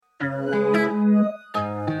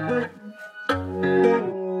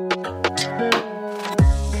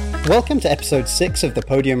Welcome to episode 6 of the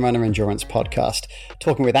Podium Runner Endurance podcast,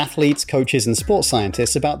 talking with athletes, coaches, and sports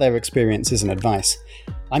scientists about their experiences and advice.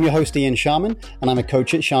 I'm your host, Ian Sharman, and I'm a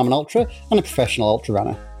coach at Sharman Ultra and a professional ultra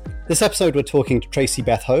runner. This episode, we're talking to Tracy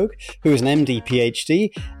Beth Hogue, who is an MD PhD,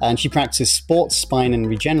 and she practices sports, spine, and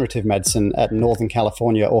regenerative medicine at Northern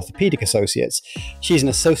California Orthopedic Associates. She's an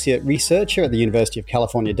associate researcher at the University of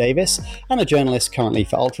California, Davis, and a journalist currently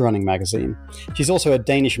for Ultra Running magazine. She's also a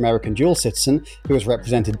Danish-American dual citizen who has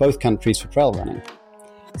represented both countries for trail running.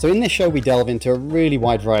 So in this show, we delve into a really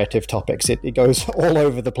wide variety of topics. It goes all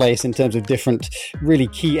over the place in terms of different really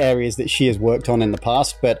key areas that she has worked on in the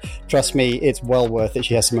past. But trust me, it's well worth it.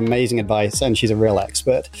 She has some amazing advice and she's a real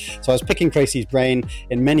expert. So I was picking Tracy's brain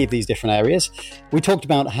in many of these different areas. We talked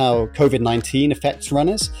about how COVID-19 affects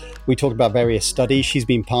runners. We talked about various studies she's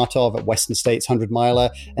been part of at Western States 100 Miler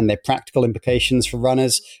and their practical implications for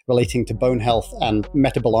runners relating to bone health and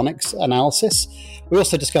metabolomics analysis. We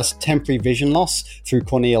also discussed temporary vision loss through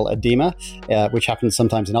corneal edema, which happens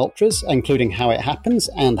sometimes in ultras, including how it happens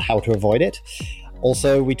and how to avoid it.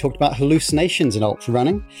 Also, we talked about hallucinations in ultra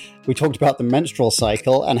running. We talked about the menstrual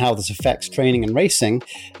cycle and how this affects training and racing.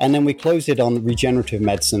 And then we closed it on regenerative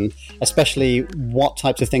medicine, especially what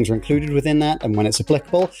types of things are included within that and when it's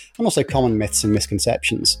applicable, and also common myths and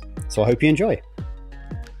misconceptions. So I hope you enjoy.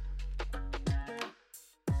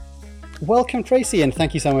 Welcome, Tracy, and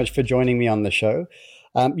thank you so much for joining me on the show.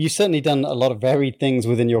 You've certainly done a lot of varied things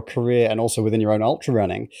within your career and also within your own ultra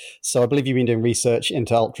running. So I believe you've been doing research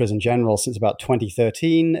into ultras in general since about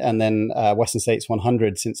 2013, and then Western States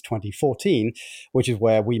 100 since 2014, which is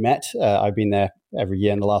where we met. I've been there every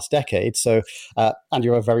year in the last decade. So, and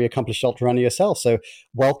you're a very accomplished ultra runner yourself. So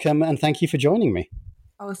welcome and thank you for joining me.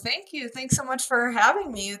 Oh, thank you. Thanks so much for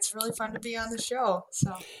having me. It's really fun to be on the show.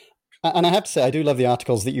 And I have to say, I do love the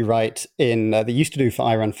articles that you write in, that you used to do for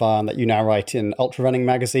iRunFar and that you now write in Ultra Running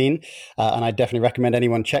magazine. And I definitely recommend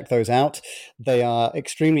anyone check those out. They are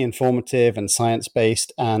extremely informative and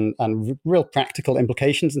science-based and real practical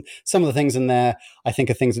implications. And some of the things in there, I think,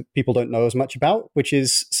 are things that people don't know as much about, which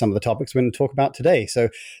is some of the topics we're going to talk about today. So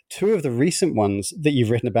 2 of the recent ones that you've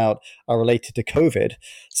written about are related to COVID.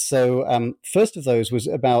 So first of those was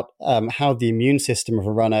about how the immune system of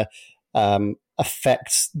a runner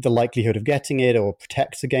affects the likelihood of getting it or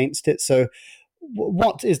protects against it. So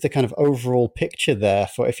what is the kind of overall picture there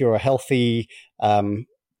for if you're a healthy,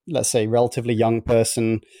 let's say, relatively young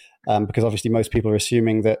person, because obviously most people are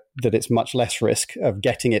assuming that it's much less risk of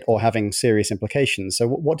getting it or having serious implications. So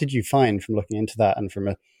what did you find from looking into that and from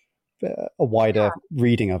a wider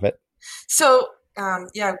reading of it? So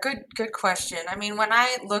good question. I mean, when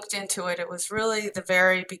I looked into it, it was really the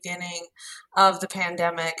very beginning of the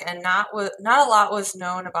pandemic, and not a lot was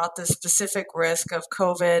known about the specific risk of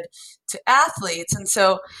COVID to athletes. And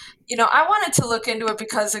so, I wanted to look into it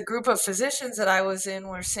because a group of physicians that I was in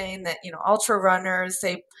were saying that, ultra runners,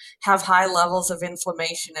 they have high levels of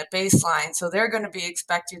inflammation at baseline. So they're going to be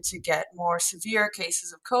expected to get more severe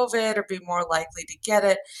cases of COVID or be more likely to get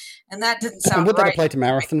it. And that didn't sound right. And would that apply to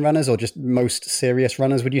marathon runners or just most serious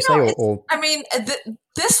runners, would you say?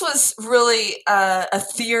 This was really a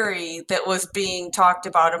theory that was being talked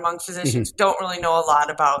about among physicians who don't really know a lot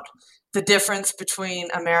about the difference between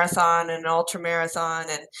a marathon and an ultra marathon.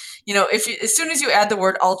 And, as soon as you add the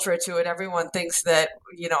word ultra to it, everyone thinks that,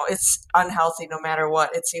 it's unhealthy no matter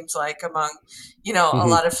what, it seems like, among, a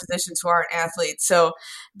lot of physicians who aren't athletes. So,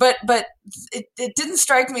 but it didn't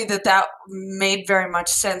strike me that made very much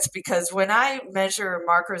sense, because when I measure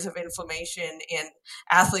markers of inflammation in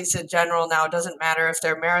athletes in general, now it doesn't matter if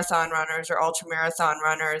they're marathon runners or ultra marathon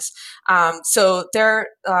runners. So their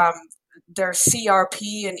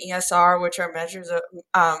CRP and ESR, which are measures of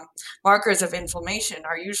markers of inflammation,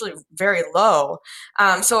 are usually very low.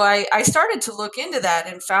 So I started to look into that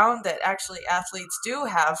and found that actually athletes do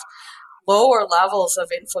have lower levels of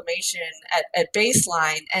inflammation at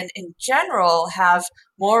baseline, and in general have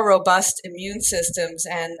more robust immune systems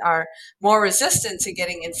and are more resistant to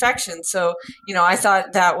getting infections. So, I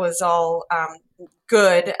thought that was all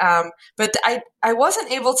good. But I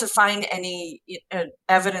wasn't able to find any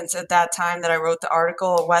evidence at that time that I wrote the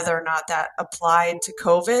article whether or not that applied to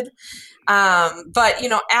COVID. But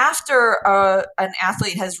after an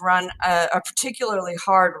athlete has run a particularly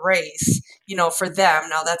hard race, for them,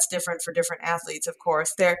 now that's different for different athletes, of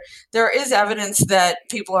course, there is evidence that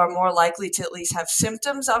people are more likely to at least have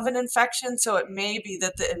symptoms of an infection. So it may be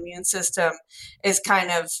that the immune system is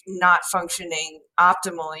kind of not functioning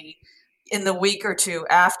optimally in the week or two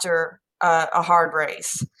after a hard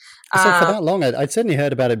race. So for that long, I'd certainly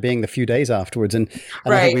heard about it being the few days afterwards, and I think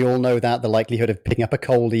Right. we all know that the likelihood of picking up a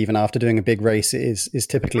cold even after doing a big race is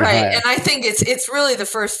typically Right, higher. and I think it's really the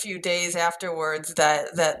first few days afterwards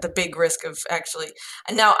that the big risk of actually.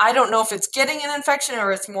 And now I don't know if it's getting an infection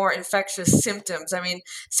or it's more infectious symptoms. I mean,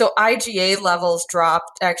 so IgA levels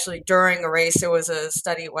dropped actually during a race. There was a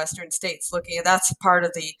study at Western States looking at that's part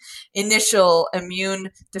of the initial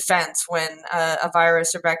immune defense when a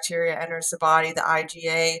virus or bacteria enters the body. The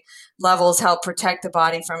IgA levels help protect the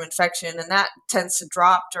body from infection, and that tends to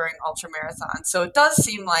drop during ultramarathon. So it does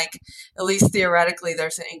seem like, at least theoretically,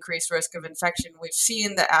 there's an increased risk of infection. We've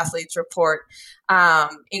seen the athletes report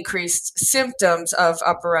increased symptoms of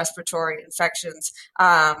upper respiratory infections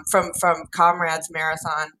from Comrades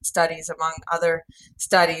Marathon studies, among other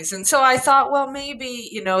studies. And so I thought, well,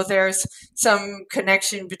 maybe, there's some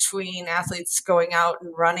connection between athletes going out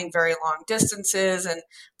and running very long distances and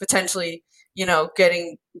potentially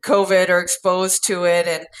getting COVID or exposed to it.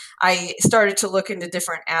 And I started to look into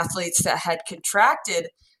different athletes that had contracted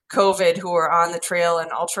COVID who were on the trail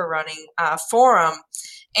and ultra running forum.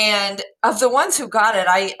 And of the ones who got it,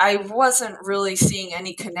 I wasn't really seeing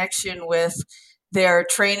any connection with their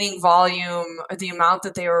training volume, or the amount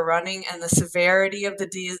that they were running, and the severity of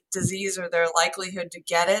the disease or their likelihood to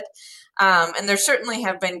get it. And there certainly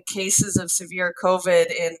have been cases of severe COVID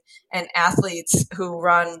in athletes who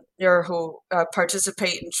run or who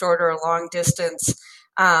participate in shorter or long distance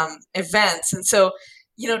events. And so,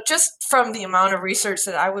 just from the amount of research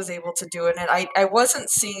that I was able to do in it, I wasn't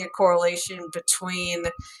seeing a correlation between,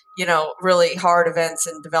 really hard events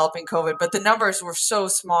and developing COVID, but the numbers were so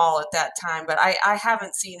small at that time. But I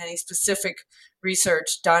haven't seen any specific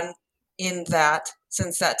research done in that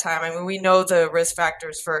since that time. I mean, we know the risk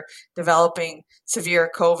factors for developing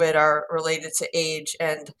severe COVID are related to age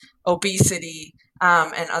and obesity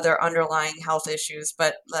and other underlying health issues.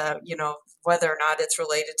 But, whether or not it's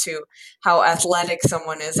related to how athletic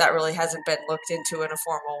someone is, that really hasn't been looked into in a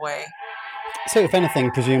formal way. So, if anything,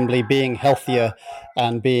 presumably being healthier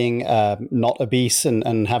and being not obese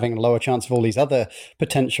and having a lower chance of all these other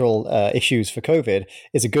potential issues for COVID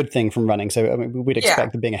is a good thing from running. So, I mean, we'd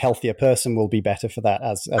expect that being a healthier person will be better for that,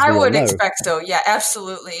 as I we all would know. expect so. Yeah,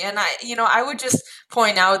 absolutely. And I would just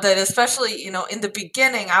point out that especially, in the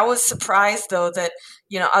beginning, I was surprised though that,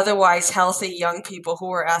 otherwise healthy young people who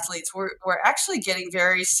were athletes were actually getting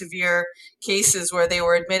very severe cases where they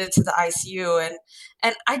were admitted to the ICU.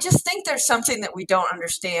 And I just think there's something that we don't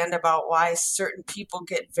understand about why certain people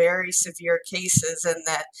get very severe cases, and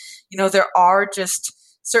that, there are just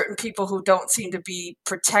certain people who don't seem to be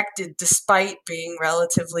protected despite being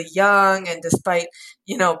relatively young and despite,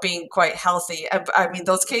 being quite healthy. I mean,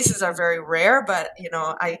 those cases are very rare, but,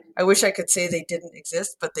 I wish I could say they didn't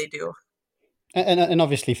exist, but they do. And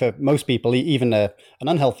obviously, for most people, even an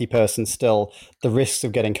unhealthy person, still the risks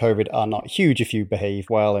of getting COVID are not huge if you behave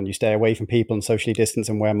well and you stay away from people and socially distance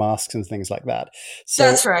and wear masks and things like that. So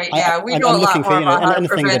that's right. Yeah, we know I'm a lot looking more for about how to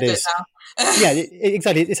anything prevent that it is. now. Yeah,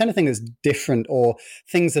 exactly. It's anything that's different or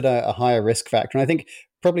things that are a higher risk factor. And I think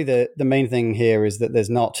probably the main thing here is that there's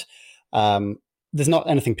not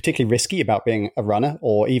anything particularly risky about being a runner,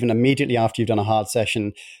 or even immediately after you've done a hard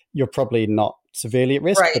session, you're probably not severely at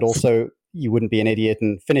risk, Right. but also you wouldn't be an idiot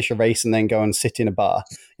and finish a race and then go and sit in a bar.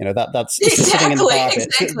 That's Exactly, the sitting in the bar bit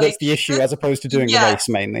exactly. that's the issue, as opposed to doing the race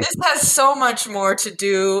mainly. This has so much more to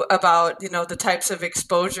do about, the types of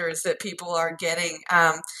exposures that people are getting.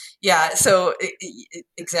 So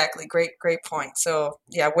exactly. Great point. So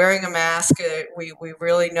wearing a mask, we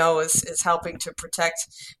really know is helping to protect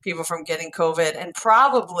people from getting COVID, and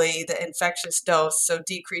probably the infectious dose. So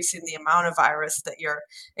decreasing the amount of virus that you're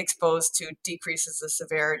exposed to decreases the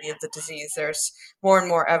severity of the disease. There's more and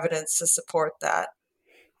more evidence to support that.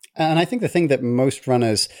 And I think the thing that most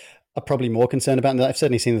runners are probably more concerned about, and I've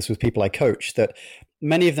certainly seen this with people I coach, that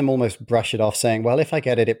many of them almost brush it off saying, well, if I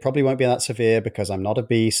get it, it probably won't be that severe because I'm not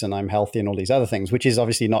obese and I'm healthy and all these other things, which is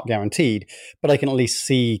obviously not guaranteed, but I can at least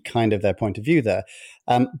see kind of their point of view there.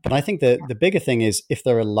 But I think the bigger thing is if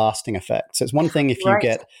there are lasting effects. So it's one thing if you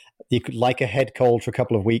get like a head cold for a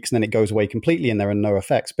couple of weeks and then it goes away completely and there are no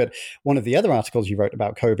effects. But one of the other articles you wrote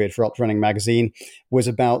about COVID for Ultra Running Magazine was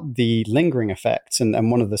about the lingering effects.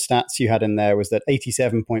 And one of the stats you had in there was that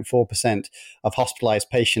 87.4% of hospitalized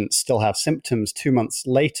patients still have symptoms 2 months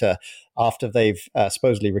later after they've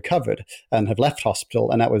supposedly recovered and have left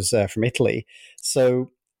hospital. And that was from Italy.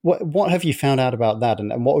 So what have you found out about that?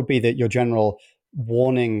 And what would be your general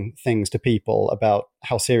warning things to people about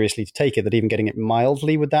how seriously to take it, that even getting it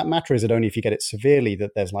mildly, would that matter? Is it only if you get it severely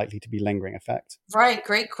that there's likely to be lingering effects? Right,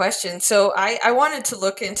 great question. So I wanted to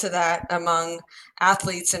look into that among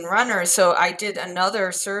athletes and runners. So I did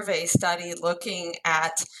another survey study looking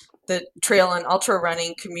at the trail and ultra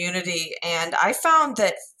running community, and I found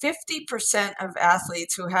that 50% of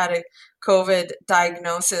athletes who had a COVID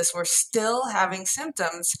diagnosis were still having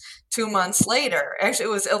symptoms 2 months later. Actually, it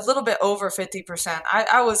was a little bit over 50%.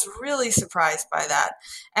 I was really surprised by that.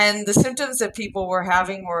 And the symptoms that people were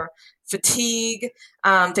having were fatigue,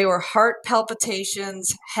 they were heart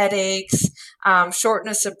palpitations, headaches,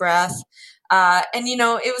 shortness of breath. And,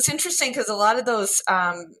 it was interesting because a lot of those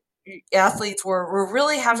athletes were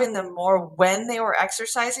really having them more when they were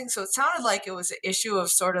exercising. So it sounded like it was an issue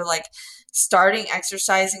of sort of like starting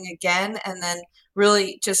exercising again and then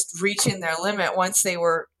really just reaching their limit once they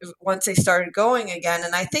started going again.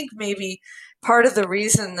 And I think maybe part of the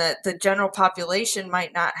reason that the general population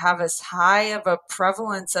might not have as high of a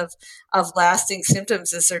prevalence of lasting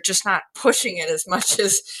symptoms is they're just not pushing it as much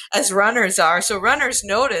as runners are. So runners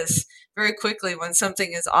notice very quickly when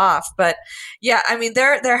something is off. But yeah, I mean,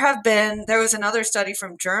 there was another study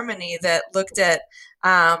from Germany that looked at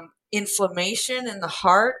inflammation in the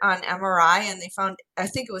heart on MRI, and they found, I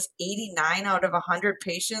think it was 89 out of 100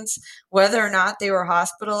 patients, whether or not they were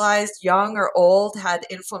hospitalized, young or old, had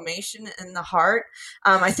inflammation in the heart.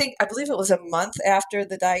 I believe it was a month after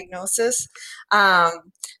the diagnosis.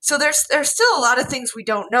 So there's still a lot of things we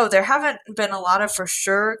don't know. There haven't been a lot of for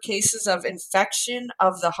sure cases of infection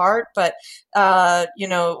of the heart, but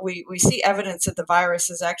we see evidence that the virus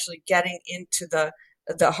is actually getting into the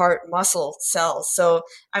heart muscle cells. So,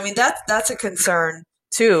 I mean, that's a concern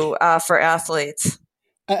too for athletes.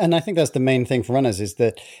 And I think that's the main thing for runners, is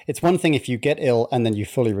that it's one thing if you get ill and then you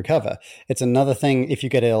fully recover. It's another thing if you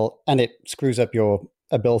get ill and it screws up your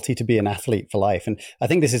ability to be an athlete for life. And I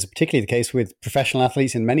think this is particularly the case with professional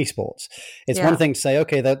athletes in many sports. It's one thing to say,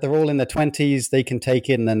 okay, they're all in their 20s, they can take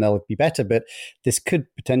it and then they'll be better. But this could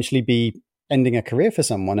potentially be ending a career for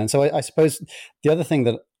someone. And so I suppose the other thing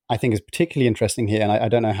that I think is particularly interesting here, and I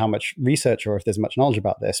don't know how much research or if there's much knowledge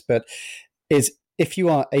about this, but is if you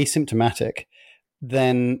are asymptomatic,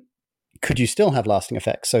 then could you still have lasting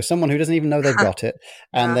effects? So someone who doesn't even know they've got it,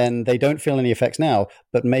 and then they don't feel any effects now,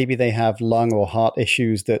 but maybe they have lung or heart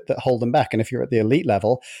issues that hold them back. And if you're at the elite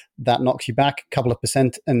level, that knocks you back a couple of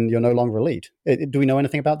percent and you're no longer elite. Do we know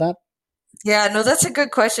anything about that? Yeah, no, that's a good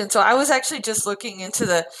question. So I was actually just looking into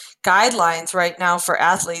the guidelines right now for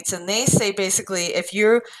athletes, and they say basically if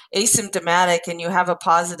you're asymptomatic and you have a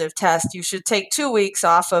positive test, you should take 2 weeks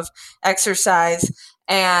off of exercise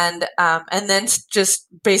and then just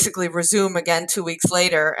basically resume again 2 weeks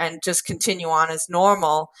later and just continue on as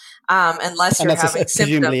normal, unless you're having symptoms.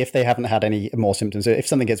 Presumably, if they haven't had any more symptoms, if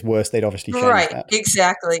something gets worse, they'd obviously change that. Right,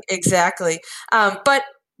 exactly.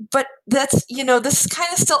 But that's, this is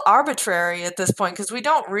kind of still arbitrary at this point because we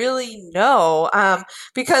don't really know.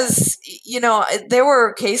 Because, there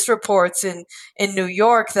were case reports in New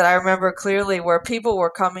York that I remember clearly where people were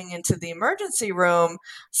coming into the emergency room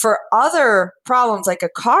for other problems like a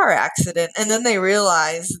car accident. And then they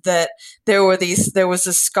realized that there was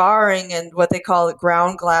a scarring and what they call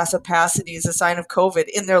ground glass opacities, a sign of COVID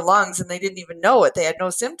in their lungs, and they didn't even know it. They had no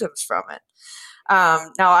symptoms from it.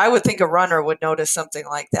 Now, I would think a runner would notice something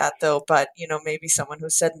like that, though, but maybe someone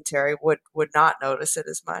who's sedentary would not notice it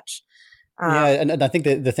as much. And I think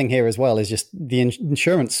the thing here as well is just the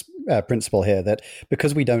insurance principle here, that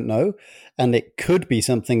because we don't know, and it could be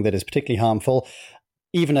something that is particularly harmful,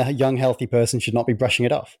 even a young, healthy person should not be brushing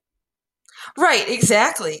it off. Right,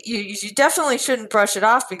 exactly. You definitely shouldn't brush it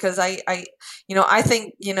off because I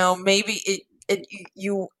think maybe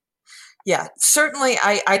certainly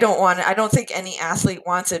I don't think any athlete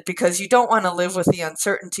wants it because you don't want to live with the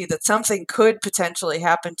uncertainty that something could potentially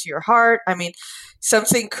happen to your heart. I mean,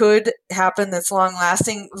 something could happen that's long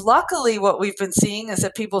lasting. Luckily, what we've been seeing is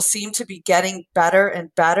that people seem to be getting better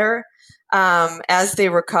and better as they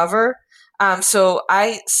recover. So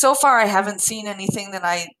far I haven't seen anything that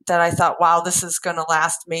I thought, wow, this is going to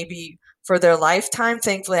last maybe for their lifetime.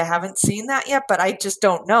 Thankfully, I haven't seen that yet, but I just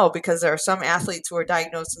don't know because there are some athletes who are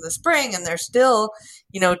diagnosed in the spring and they're still,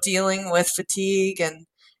 dealing with fatigue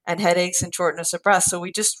and headaches and shortness of breath. So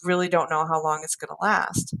we just really don't know how long it's going to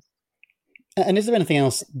last. And is there anything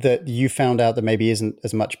else that you found out that maybe isn't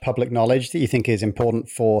as much public knowledge that you think is important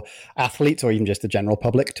for athletes or even just the general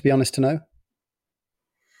public, to be honest, to know?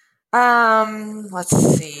 Let's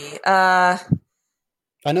see.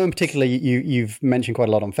 I know in particular you've mentioned quite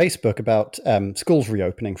a lot on Facebook about schools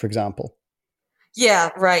reopening, for example. Yeah,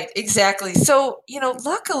 right. Exactly. So,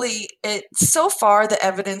 luckily, so far the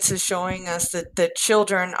evidence is showing us that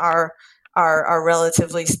children are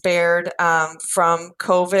relatively spared from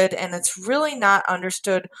COVID, and it's really not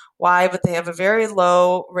understood why, but they have a very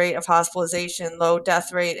low rate of hospitalization, low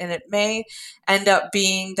death rate, and it may end up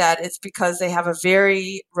being that it's because they have a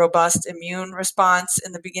very robust immune response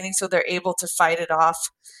in the beginning, so they're able to fight it off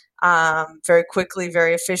very quickly,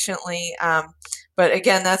 very efficiently. But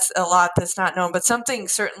again, that's a lot that's not known. But something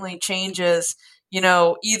certainly changes,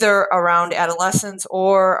 either around adolescence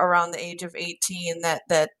or around the age of 18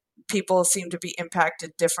 that people seem to be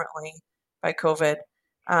impacted differently by COVID.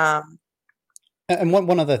 And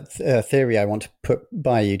one other theory I want to put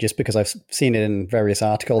by you, just because I've seen it in various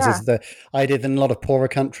articles, Yeah. is the idea that in a lot of poorer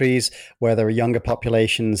countries where there are younger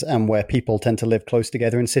populations and where people tend to live close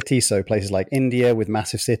together in cities, so places like India with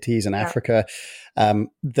massive cities and Yeah. Africa,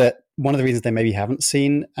 that one of the reasons they maybe haven't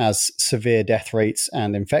seen as severe death rates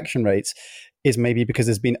and infection rates is maybe because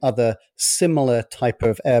there's been other similar type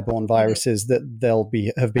of airborne viruses that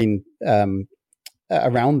have been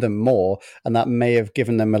around them more, and that may have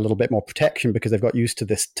given them a little bit more protection because they've got used to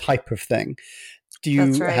this type of thing. Do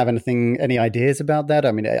you Right. have any ideas about that?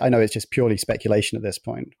 I mean, I know it's just purely speculation at this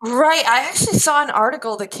point. Right. I actually saw an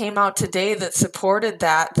article that came out today that supported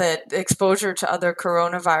that exposure to other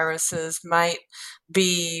coronaviruses might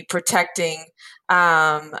be protecting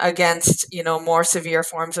against more severe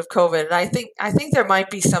forms of COVID. And I think there might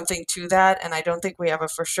be something to that, and I don't think we have a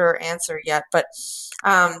for sure answer yet. But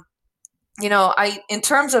in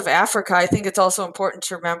terms of Africa, I think it's also important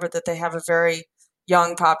to remember that they have a very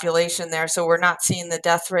young population there. So we're not seeing the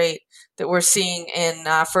death rate that we're seeing in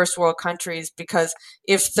first world countries, because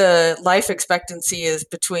if the life expectancy is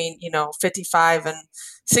between, 55 and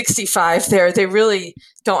 65 there, they really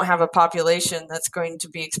don't have a population that's going to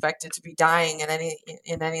be expected to be dying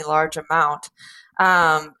in any large amount.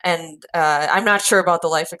 And I'm not sure about the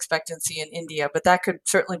life expectancy in India, but that could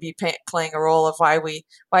certainly be playing a role of why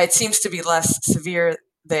it seems to be less severe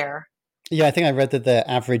there. Yeah, I think I read that the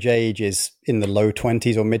average age is in the low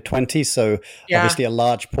 20s or mid 20s. So Yeah, obviously, a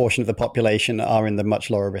large portion of the population are in the much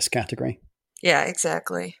lower risk category. yeah,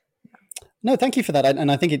 exactly. No, thank you for that.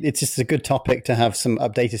 And I think it's just a good topic to have some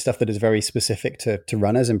updated stuff that is very specific to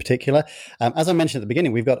runners in particular. As I mentioned at the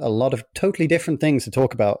beginning, we've got a lot of totally different things to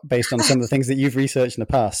talk about based on some of the things that you've researched in the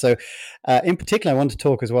past. So in particular, I want to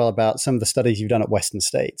talk as well about some of the studies you've done at Western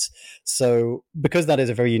States. So because that is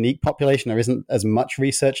a very unique population, there isn't as much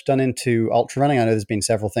research done into ultra running. I know there's been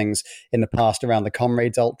several things in the past around the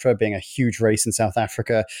Comrades Ultra being a huge race in South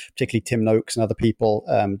Africa, particularly Tim Noakes and other people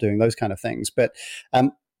doing those kind of things. But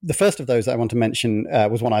the first of those that I want to mention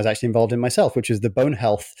was one I was actually involved in myself, which is the bone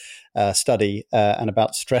health study and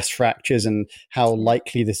about stress fractures and how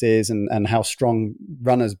likely this is and how strong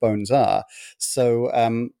runners' bones are. So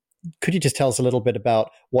could you just tell us a little bit about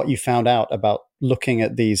what you found out about looking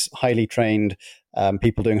at these highly trained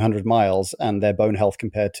people doing 100 miles and their bone health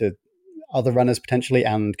compared to other runners potentially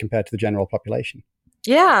and compared to the general population?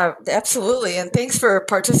 Yeah, absolutely. And thanks for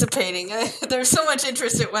participating. There's so much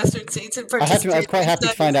interest at Western States in I participating. was quite happy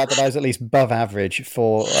to find out that I was at least above average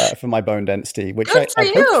for my bone density, which Good for I'd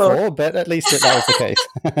hoped you. for, but at least that was the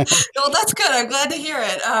case. Well, that's good. I'm glad to hear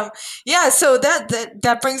it. Yeah, so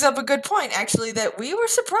that brings up a good point, actually, that we were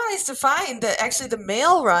surprised to find that actually the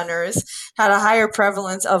male runners had a higher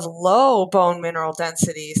prevalence of low bone mineral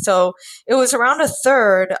density. So it was around a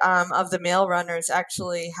third of the male runners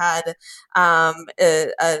actually had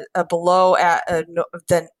a below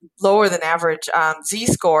than lower than average Z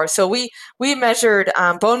score. So we measured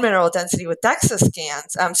bone mineral density with DEXA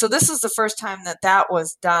scans. So this was the first time that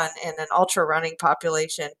was done in an ultra running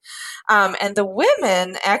population, and the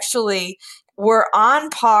women actually were on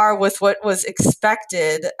par with what was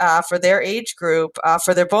expected for their age group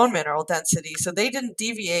for their bone mineral density. So they didn't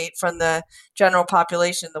deviate from the general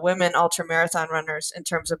population, the women ultramarathon runners, in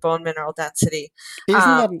terms of bone mineral density.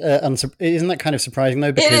 Isn't that kind of surprising though?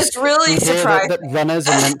 It Because is really we hear surprising. that runners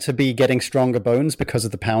are meant to be getting stronger bones because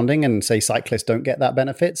of the pounding, and say cyclists don't get that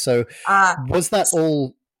benefit. So was that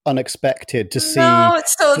all unexpected to see? No,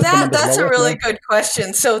 so the numbers that's a lower? really No? good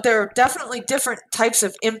question. So there are definitely different types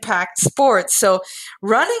of impact sports. So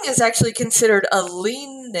running is actually considered a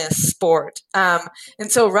leanness sport, and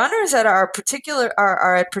so runners that are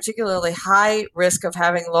at particularly high risk of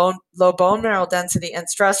having low bone mineral density and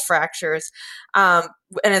stress fractures, and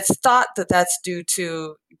it's thought that that's due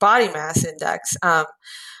to body mass index.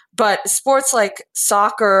 But sports like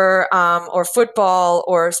soccer or football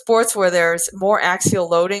or sports where there's more axial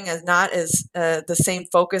loading and not as the same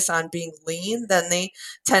focus on being lean, then they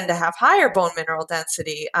tend to have higher bone mineral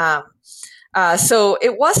density. So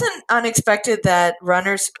it wasn't unexpected that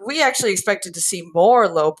runners, we actually expected to see more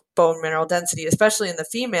low bone mineral density, especially in the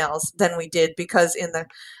females, than we did, because in the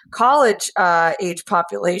college age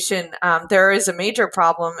population, there is a major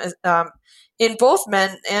problem in both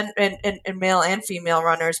men and male and female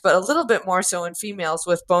runners, but a little bit more so in females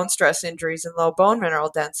with bone stress injuries and low bone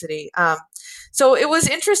mineral density. So it was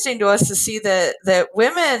interesting to us to see that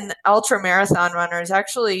women ultra marathon runners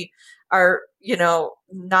actually are,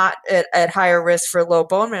 not at higher risk for low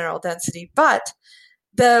bone mineral density. But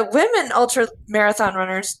the women ultra marathon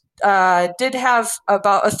runners did have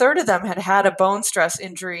about a third of them had a bone stress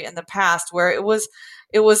injury in the past, where it was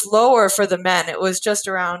lower for the men. It was just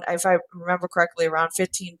around, if I remember correctly, around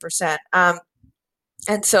 15%.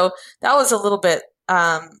 And so that was a little bit,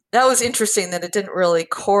 that was interesting that it didn't really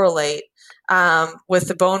correlate with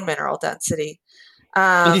the bone mineral density.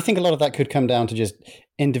 And do you think a lot of that could come down to just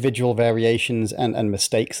individual variations and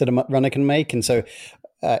mistakes that a runner can make? And so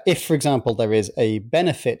if, for example, there is a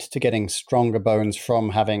benefit to getting stronger bones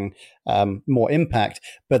from having more impact,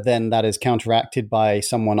 but then that is counteracted by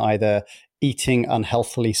someone either eating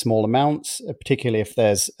unhealthily small amounts, particularly if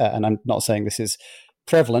there's, and I'm not saying this is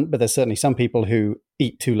prevalent, but there's certainly some people who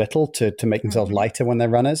eat too little to make themselves lighter when they're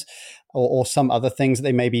runners, or some other things that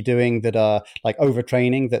they may be doing that are like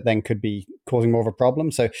overtraining that then could be causing more of a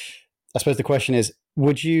problem. So I suppose the question is,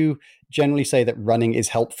 would you generally say that running is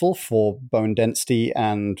helpful for bone density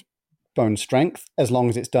and bone strength as long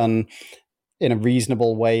as it's done in a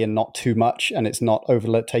reasonable way and not too much, and it's not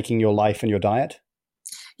overtaking your life and your diet?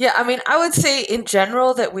 Yeah, I mean, I would say in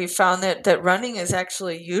general that we've found that running is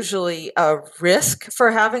actually usually a risk for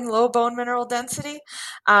having low bone mineral density.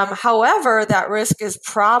 However, that risk is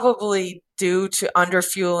probably due to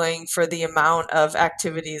underfueling for the amount of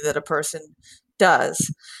activity that a person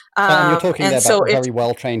does. And you're talking there about very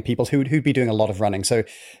well-trained people who'd be doing a lot of running. So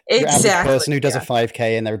your average person who does a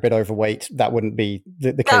 5K and they're a bit overweight, that wouldn't be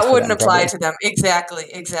the case. That wouldn't apply to them. Exactly.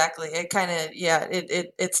 It kind of,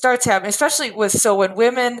 it starts happening, especially when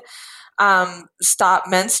women stop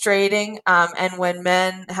menstruating, and when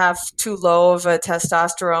men have too low of a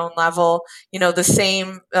testosterone level, the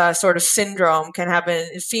same sort of syndrome can happen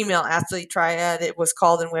in female athlete triad. It was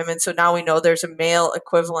called in women. So now we know there's a male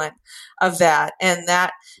equivalent of that. And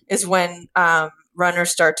that is when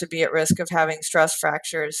runners start to be at risk of having stress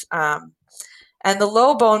fractures. And the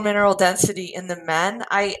low bone mineral density in the men,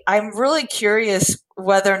 I'm really curious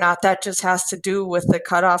whether or not that just has to do with the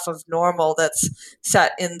cutoff of normal that's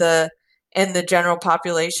set in the general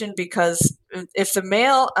population, because if the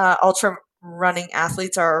male ultra running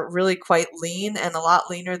athletes are really quite lean and a lot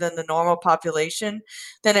leaner than the normal population,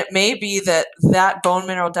 then it may be that bone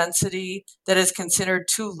mineral density that is considered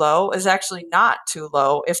too low is actually not too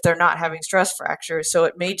low if they're not having stress fractures. So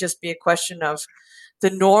it may just be a question of the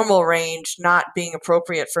normal range not being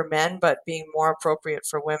appropriate for men, but being more appropriate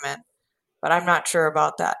for women. But I'm not sure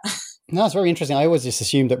about that. No, it's very interesting. I always just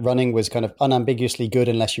assumed that running was kind of unambiguously good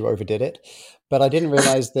unless you overdid it. But I didn't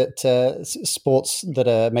realize that sports that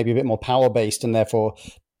are maybe a bit more power-based and therefore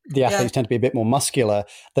the athletes tend to be a bit more muscular,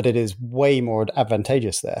 that it is way more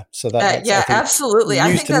advantageous there. So that's absolutely. I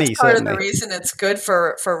think that's part certainly of the reason it's good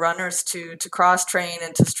for runners to cross train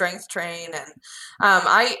and to strength train. And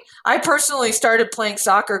I personally started playing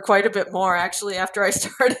soccer quite a bit more actually after I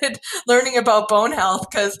started learning about bone health,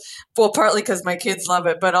 partly because my kids love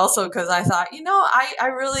it, but also because I thought,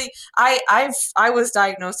 I was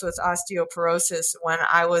diagnosed with osteoporosis when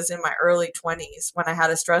I was in my early 20s when I had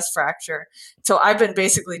a stress fracture. So I've been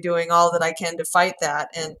basically doing all that I can to fight that,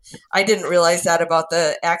 and I didn't realize that about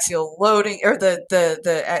the axial loading or the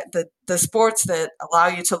sports that allow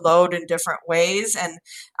you to load in different ways and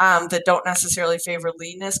that don't necessarily favor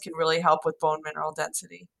leanness can really help with bone mineral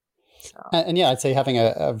density. So. And I'd say having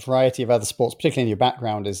a variety of other sports, particularly in your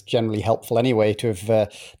background, is generally helpful anyway to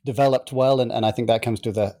have developed well. And I think that comes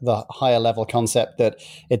to the higher level concept that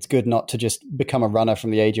it's good not to just become a runner from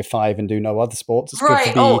the age of 5 and do no other sports. It's good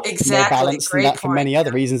to be more balanced than that for many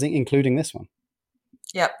other reasons, including this one.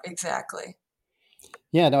 Yep, exactly.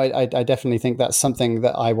 Yeah, no, I definitely think that's something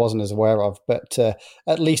that I wasn't as aware of. But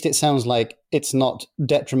at least it sounds like it's not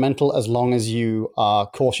detrimental as long as you are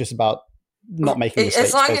cautious about not making mistakes,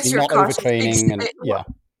 as long as you're not overtraining,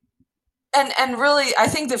 and really, I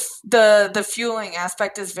think the fueling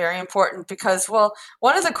aspect is very important because,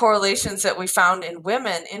 one of the correlations that we found in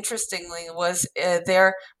women, interestingly, was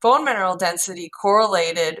their bone mineral density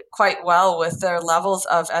correlated quite well with their levels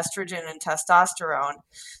of estrogen and testosterone.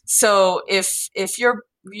 So if your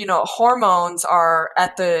hormones are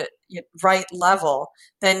at the right level,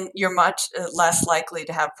 then you're much less likely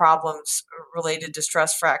to have problems related to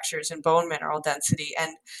stress fractures and bone mineral density.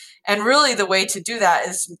 And really the way to do that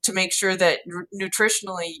is to make sure that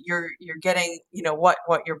nutritionally you're getting,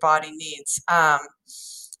 what your body needs. Yeah.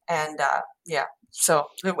 So,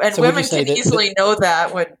 and So would you women say can easily know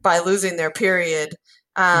that by losing their period.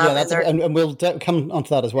 Yeah, and we'll come onto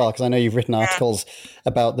that as well, because I know you've written articles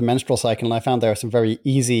about the menstrual cycle, and I found there are some very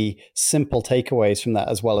easy, simple takeaways from that,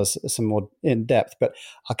 as well as some more in depth. But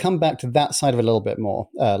I'll come back to that side of it a little bit more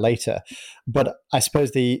later. But I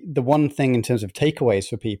suppose the one thing in terms of takeaways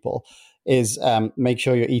for people is make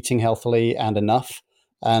sure you're eating healthily and enough,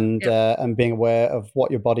 and being aware of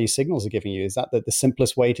what your body's signals are giving you. Is that the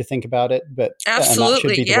simplest way to think about it? But and that should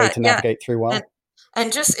be the way to navigate through well.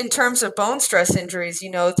 And just in terms of bone stress injuries,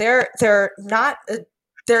 they're not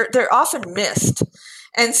they're often missed.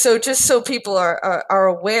 And so just so people are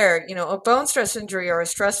aware, a bone stress injury or a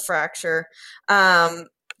stress fracture,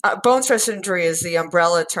 bone stress injury is the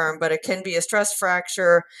umbrella term, but it can be a stress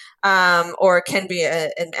fracture, or it can be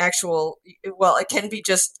an actual, it can be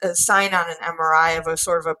just a sign on an MRI of a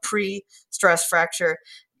sort of a pre-stress fracture.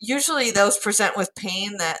 Usually those present with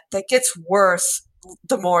pain that gets worse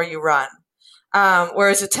the more you run.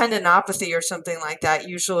 Whereas a tendinopathy or something like that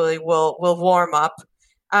usually will warm up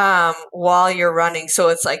while you're running. So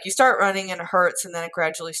it's like you start running and it hurts, and then it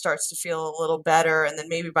gradually starts to feel a little better, and then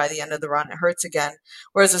maybe by the end of the run it hurts again.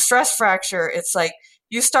 Whereas a stress fracture, it's like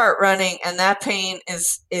you start running and that pain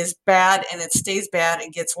is bad, and it stays bad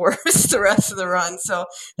and gets worse the rest of the run. So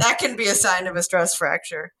that can be a sign of a stress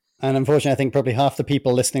fracture. And unfortunately, I think probably half the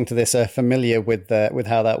people listening to this are familiar with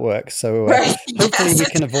how that works. So hopefully we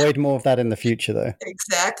can avoid more of that in the future, though.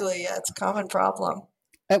 Exactly. Yeah, it's a common problem.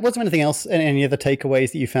 Was there anything else, any other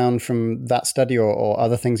takeaways that you found from that study, or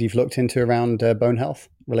other things you've looked into around bone health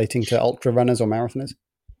relating to ultra runners or marathoners?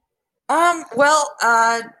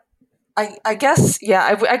 I guess,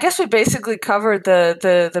 I guess we basically covered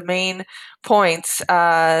the main points.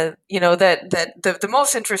 That the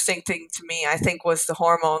most interesting thing to me, I think, was the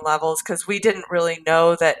hormone levels, because we didn't really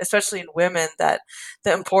know that, especially in women, that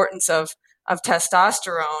the importance of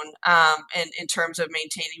testosterone in terms of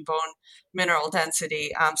maintaining bone mineral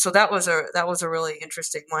density. So that was a really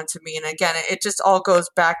interesting one to me. And again, it just all goes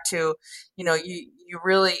back to, you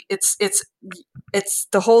really, it's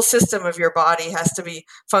the whole system of your body has to be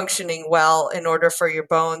functioning well in order for your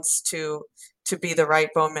bones to be the right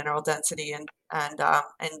bone mineral density, and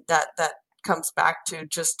that comes back to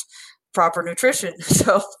just proper nutrition.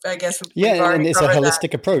 So I guess and it's a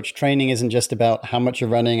holistic approach. Training isn't just about how much you're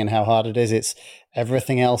running and how hard it is. It's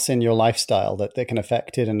everything else in your lifestyle that can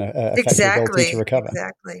affect it and affect your ability to recover.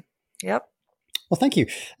 Exactly. Yep. Well, thank you.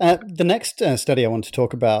 The next study I want to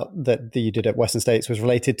talk about that you did at Western States was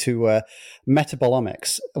related to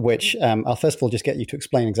metabolomics, which I'll first of all just get you to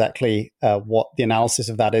explain exactly what the analysis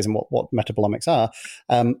of that is and what metabolomics are,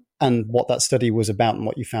 and what that study was about and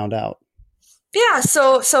what you found out. Yeah,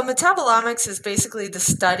 so metabolomics is basically the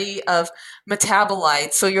study of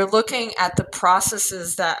metabolites. So you're looking at the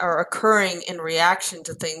processes that are occurring in reaction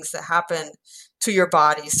to things that happen to your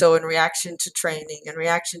body. So in reaction to training, in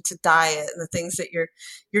reaction to diet, and the things that you're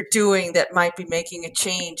doing that might be making a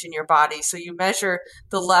change in your body. So you measure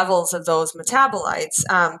the levels of those metabolites.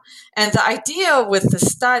 And the idea with the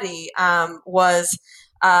study was,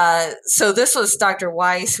 so this was Dr.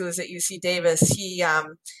 Weiss, who was at UC Davis.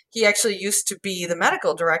 He actually used to be the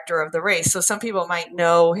medical director of the race. So some people might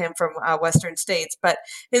know him from Western States, but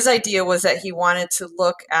his idea was that he wanted to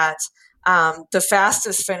look at the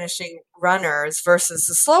fastest finishing runners versus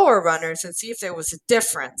the slower runners and see if there was a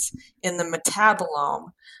difference in the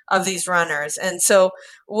metabolome of these runners. And so,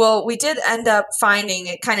 well, we did end up finding,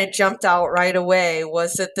 it kind of jumped out right away,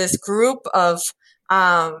 was that this group of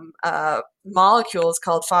molecules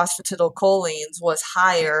called phosphatidylcholines was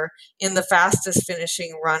higher in the fastest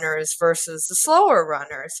finishing runners versus the slower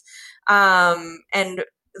runners. And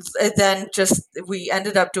then we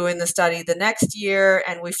ended up doing the study the next year,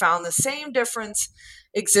 and we found the same difference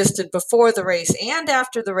existed before the race and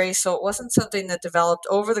after the race. So it wasn't something that developed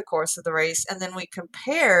over the course of the race. And then we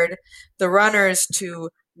compared the runners to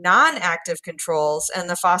non-active controls, and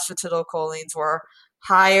the phosphatidylcholines were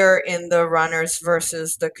higher in the runners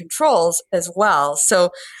versus the controls as well. So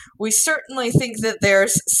we certainly think that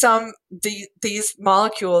there's these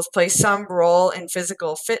molecules play some role in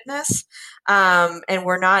physical fitness, and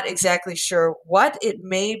we're not exactly sure what. It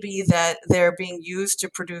may be that they're being used to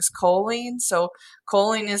produce choline. So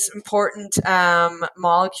choline is an important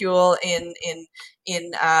molecule in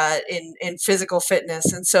physical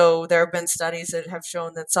fitness, and so there have been studies that have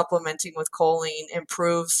shown that supplementing with choline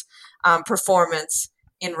improves performance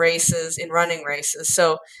in running races.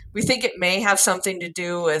 So we think it may have something to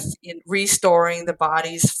do with restoring the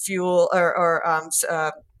body's fuel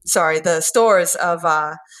the stores of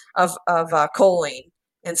choline.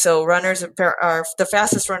 And so runners are the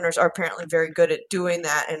fastest runners are apparently very good at doing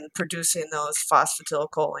that and producing those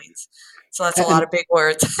phosphatidylcholines. So that's a lot of big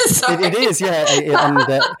words. It is, yeah.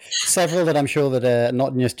 And several that I'm sure that are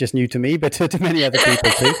not just new to me, but to many other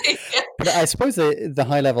people too. Yeah. But I suppose the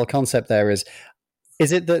high level concept there is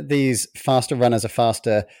it that these faster runners are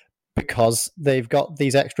faster because they've got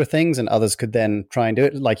these extra things and others could then try and do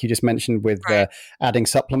it, like you just mentioned with right. Adding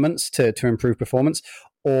supplements to improve performance?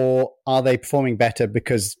 Or are they performing better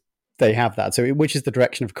because they have that? So which is the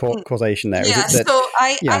direction of causation there? Yeah, is it that, so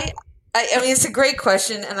I mean, it's a great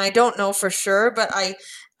question, and I don't know for sure, but I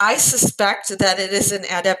suspect that it is an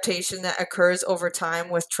adaptation that occurs over time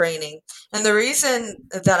with training. And the reason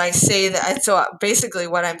that I say that, so basically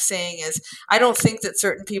what I'm saying is I don't think that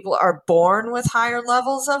certain people are born with higher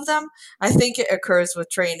levels of them. I think it occurs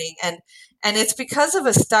with training. And it's because of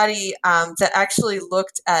a study that actually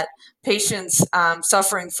looked at patients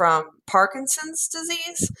suffering from Parkinson's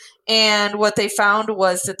disease. And what they found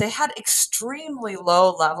was that they had extremely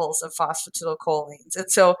low levels of phosphatidylcholines. And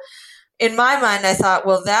so in my mind, I thought,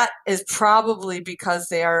 well, that is probably because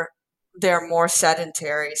they're more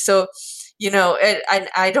sedentary. So,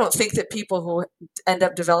 I don't think that people who end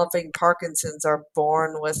up developing Parkinson's are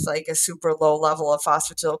born with like a super low level of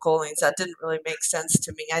phosphatidylcholines. That didn't really make sense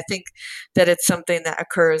to me. I think that it's something that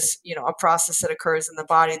occurs, a process that occurs in the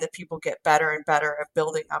body that people get better and better at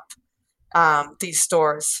building up these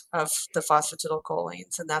stores of the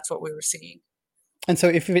phosphatidylcholines, and that's what we were seeing. And so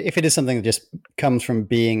if it is something that just comes from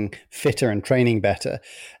being fitter and training better,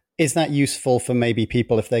 is that useful for maybe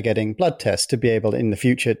people if they're getting blood tests to be able to, in the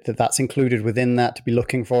future, that's included within that, to be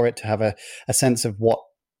looking for it, to have a sense of what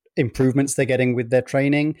improvements they're getting with their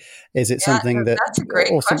training? Is it something that's a great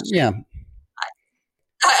question. Yeah.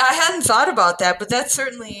 I hadn't thought about that, but that's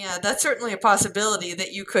certainly a possibility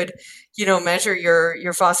that you could, measure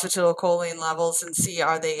your phosphatidylcholine levels and see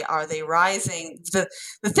are they rising. The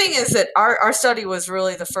thing is that our study was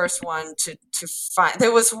really the first one to find.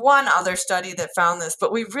 There was one other study that found this,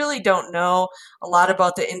 but we really don't know a lot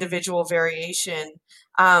about the individual variation.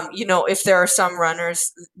 If there are some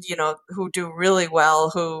runners, who do really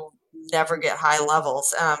well who never get high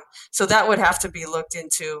levels. So that would have to be looked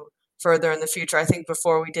into further in the future. I think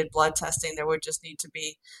before we did blood testing, there would just need to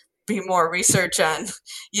be more research on,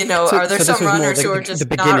 are there some runners who are just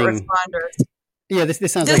not responders? Yeah, this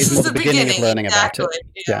sounds like it's more the beginning of learning exactly, about it.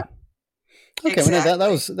 Yeah. Okay, exactly. Well, that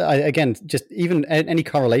was, again, just even any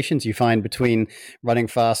correlations you find between running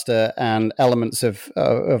faster and elements of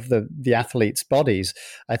the athletes' bodies,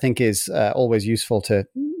 I think is always useful to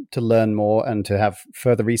learn more and to have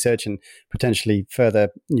further research and potentially further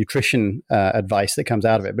nutrition advice that comes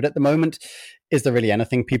out of it. But at the moment, is there really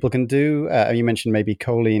anything people can do? You mentioned maybe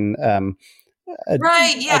choline.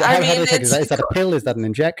 Right. Yeah. Is that a pill? Is that an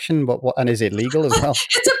injection? What? And is it legal as well?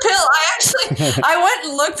 It's a pill. I went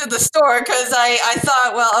and looked at the store because I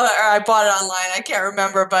thought, or I bought it online. I can't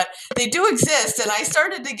remember, but they do exist. And I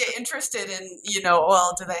started to get interested in,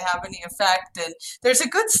 do they have any effect? And there's a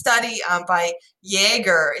good study by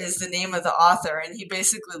Jaeger is the name of the author. And he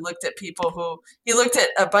basically looked at he looked at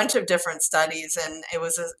a bunch of different studies, and it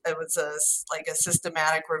was a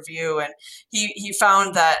systematic review. And he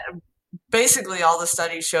found that basically all the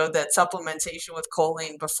studies showed that supplementation with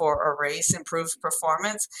choline before a race improves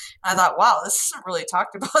performance. And I thought, wow, this isn't really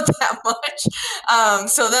talked about that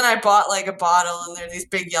much. So then I bought like a bottle, and they're these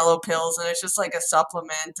big yellow pills, and it's just like a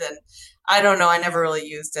supplement. And I don't know, I never really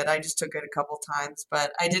used it. I just took it a couple times,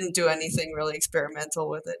 but I didn't do anything really experimental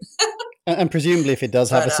with it. And presumably if it does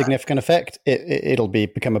have a significant effect, it'll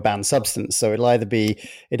become a banned substance. So it'll either be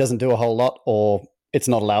it doesn't do a whole lot, or it's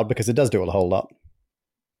not allowed because it does do a whole lot.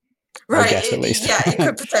 Right. I guess, at least. It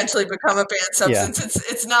could potentially become a banned substance.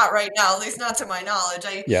 Yeah. It's not right now, at least not to my knowledge.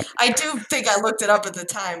 I do think I looked it up at the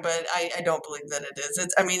time, but I don't believe that it is.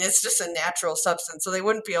 It's just a natural substance, so they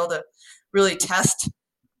wouldn't be able to really test.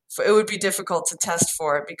 It would be difficult to test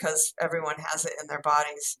for it because everyone has it in their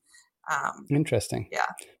bodies. Interesting. Yeah.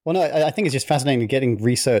 Well, no, I think it's just fascinating getting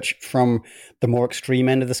research from the more extreme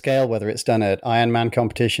end of the scale, whether it's done at Ironman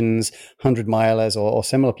competitions, 100-milers, or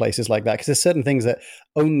similar places like that, because there's certain things that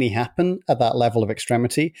only happen at that level of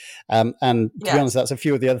extremity. And to be honest, that's a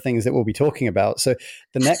few of the other things that we'll be talking about. So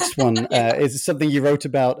the next one is something you wrote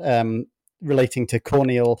about relating to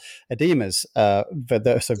corneal edemas,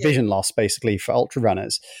 vision loss, basically, for ultra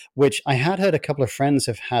runners, which I had heard a couple of friends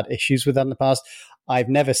have had issues with that in the past. I've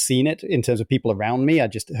never seen it in terms of people around me. I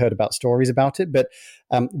just heard about stories about it. But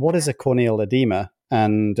what is a corneal edema,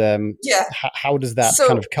 And Yeah. how does that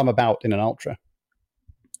kind of come about in an ultra?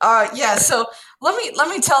 Yeah. So let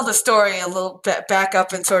me tell the story a little bit back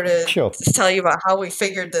up and sort of tell you about how we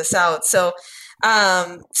figured this out. So,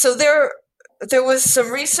 so there was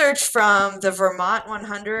some research from the Vermont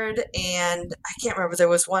 100, and I can't remember, there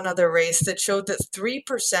was one other race that showed that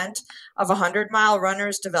 3% of 100-mile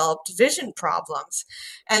runners developed vision problems.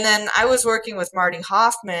 And then I was working with Marty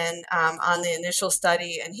Hoffman on the initial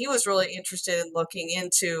study, and he was really interested in looking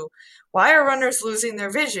into why are runners losing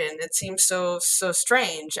their vision? It seems so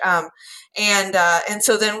strange. And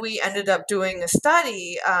so then we ended up doing a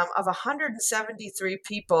study of 173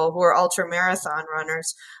 people who were ultra marathon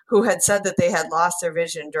runners who had said that they had lost their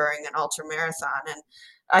vision during an ultra marathon. And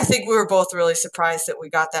I think we were both really surprised that we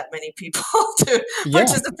got that many people to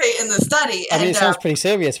participate in the study. I mean, it sounds pretty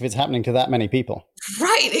serious if it's happening to that many people.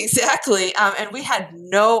 Right, exactly. And we had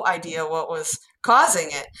no idea what was causing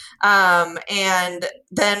it. And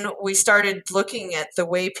then we started looking at the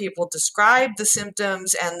way people described the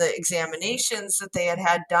symptoms and the examinations that they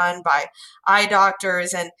had done by eye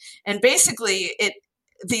doctors. And basically,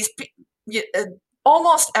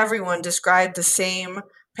 almost everyone described the same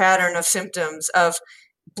pattern of symptoms of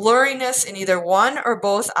blurriness in either one or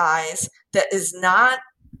both eyes that is not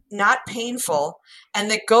painful and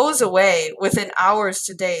that goes away within hours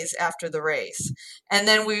to days after the race. And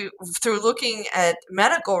then through looking at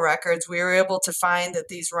medical records, we were able to find that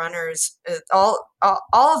these runners, all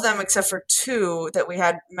of them except for 2 that we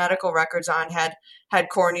had medical records on, had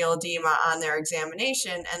corneal edema on their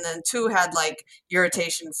examination, and then 2 had like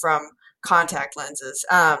irritation from contact lenses.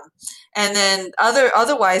 And then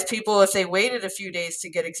otherwise people, if they waited a few days to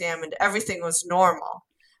get examined, everything was normal.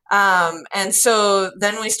 And so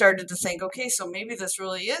then we started to think, okay, so maybe this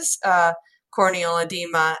really is corneal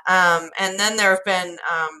edema. And then there have been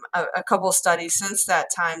a couple studies since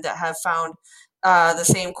that time that have found the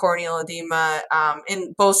same corneal edema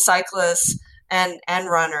in both cyclists and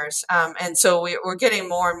runners. And so we're getting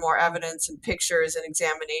more and more evidence and pictures and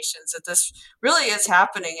examinations that this really is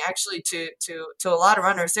happening actually to a lot of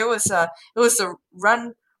runners. It was the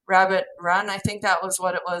Run Rabbit Run, I think that was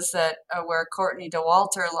what it was, that where Courtney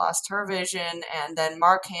Dauwalter lost her vision, and then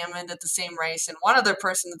Mark Hammond at the same race, and one other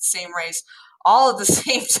person at the same race, all at the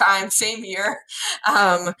same time, same year.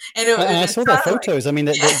 And I saw their photos. I mean,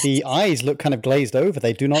 the eyes look kind of glazed over.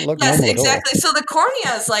 They do not look normal exactly. at all. So the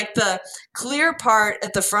cornea is like the clear part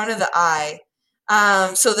at the front of the eye.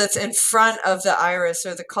 So that's in front of the iris,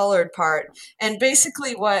 or the colored part. And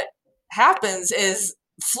basically what happens is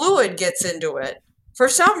fluid gets into it for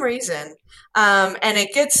some reason, and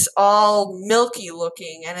it gets all milky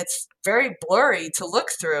looking, and it's very blurry to look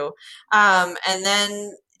through. And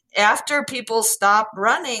then after people stop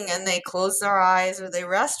running and they close their eyes or they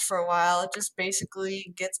rest for a while, it just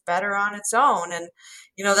basically gets better on its own. And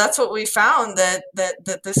that's what we found, that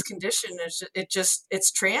this condition is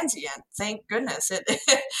it's transient. Thank goodness it,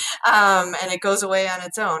 and it goes away on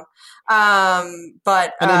its own.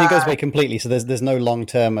 But and then it goes away completely. So there's no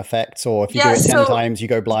long-term effects, or if you do it 10 times, you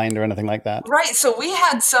go blind or anything like that. Right. So we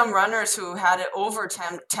had some runners who had it over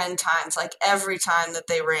 10 times, like every time that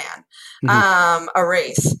they ran a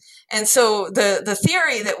race. And so the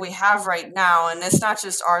theory that we have right now, and it's not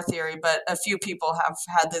just our theory, but a few people have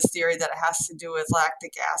had this theory that it has to do with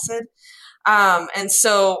lactic acid. And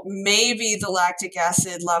so maybe the lactic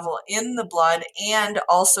acid level in the blood and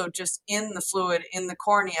also just in the fluid in the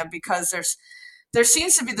cornea, because there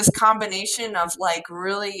seems to be this combination of like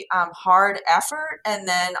really hard effort and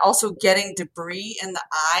then also getting debris in the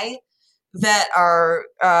eye that are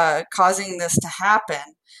causing this to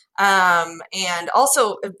happen. And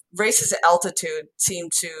also races at altitude seem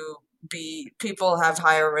to be, people have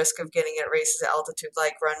higher risk of getting at races at altitude,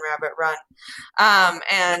 like Run Rabbit Run.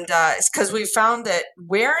 And it's because we found that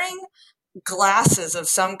wearing glasses of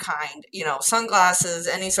some kind, sunglasses,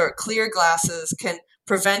 any sort of clear glasses, can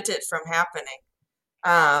prevent it from happening.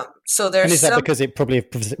 So there's, and is that because it probably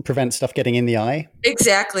prevents stuff getting in the eye?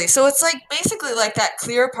 Exactly. So it's like basically like that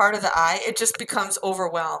clear part of the eye, it just becomes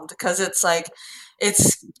overwhelmed because it's like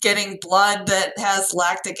it's getting blood that has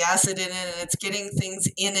lactic acid in it, and it's getting things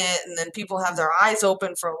in it, and then people have their eyes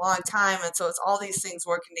open for a long time, and so it's all these things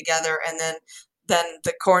working together, and then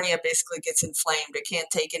the cornea basically gets inflamed. It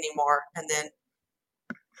can't take anymore, and then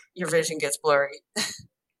your vision gets blurry.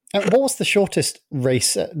 What was the shortest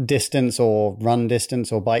race distance or run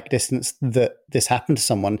distance or bike distance that this happened to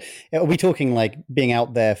someone? Are we talking like being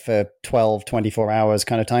out there for 12, 24 hours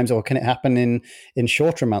kind of times, or can it happen in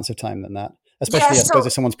shorter amounts of time than that? Especially, I suppose,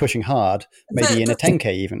 if someone's pushing hard, maybe in a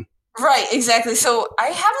 10K even. Right, exactly. So I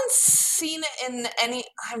haven't seen it in any,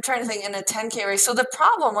 I'm trying to think, in a 10K race. So the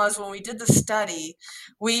problem was when we did the study,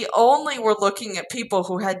 we only were looking at people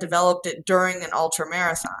who had developed it during an ultra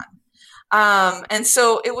marathon. And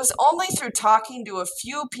so it was only through talking to a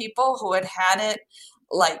few people who had had it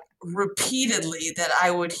like repeatedly that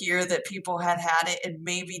I would hear that people had it at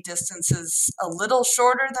maybe distances a little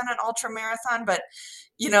shorter than an ultra marathon. But,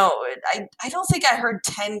 I don't think I heard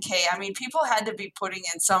 10K. I mean, people had to be putting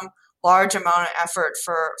in some large amount of effort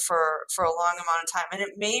for a long amount of time. And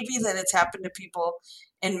it may be that it's happened to people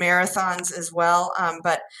in marathons as well.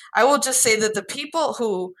 But I will just say that the people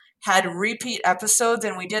who had repeat episodes,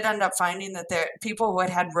 and we did end up finding that there people who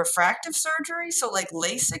had refractive surgery, so like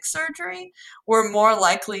LASIK surgery, were more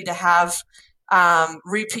likely to have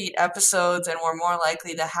repeat episodes and were more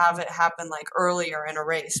likely to have it happen like earlier in a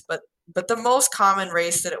race. But the most common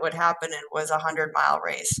race that it would happen in was a 100-mile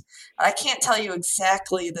race. I can't tell you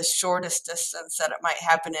exactly the shortest distance that it might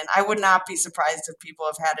happen in. I would not be surprised if people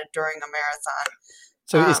have had it during a marathon.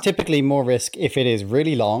 So it's typically more risk if it is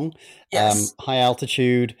really long, Yes. high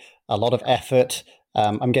altitude, a lot of effort.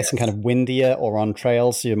 I'm guessing kind Yes. of windier or on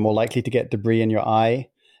trails, so you're more likely to get debris in your eye,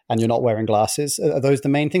 and you're not wearing glasses. Are those the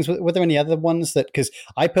main things? Were there any other ones that? Because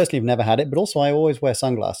I personally have never had it, but also I always wear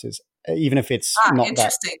sunglasses, even if it's not that.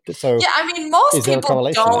 Interesting. So Yeah, I mean, most is there a people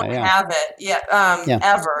correlation don't there? Yeah, have it yet, yeah.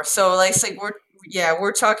 ever. So, like, say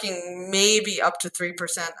we're talking maybe up to 3%.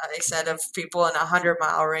 I said of people in a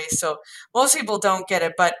 100-mile race. So most people don't get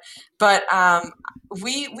it, but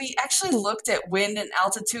we actually looked at wind and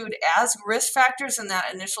altitude as risk factors in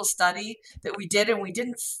that initial study that we did, and we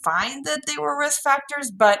didn't find that they were risk factors,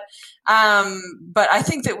 but I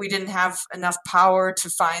think that we didn't have enough power to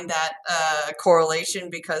find that correlation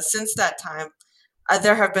because since that time,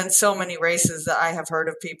 there have been so many races that I have heard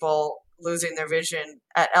of people losing their vision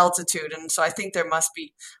at altitude, and so I think there must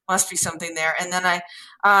be something there. And then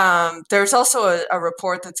there's also a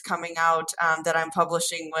report that's coming out that I'm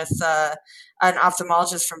publishing with an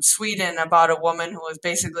ophthalmologist from Sweden about a woman who was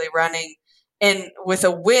basically running in with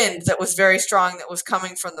a wind that was very strong that was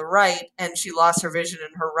coming from the right, and she lost her vision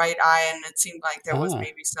in her right eye, and it seemed like there was Ah.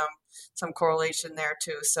 maybe some correlation there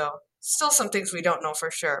too. So still some things we don't know for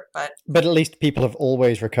sure, but But at least people have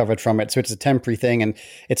always recovered from it, so it's a temporary thing, and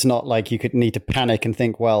it's not like you could need to panic and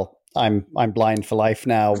think, "Well, I'm blind for life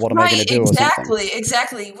now. What am I going right, to do?" or something.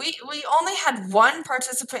 exactly. We only had one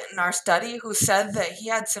participant in our study who said that he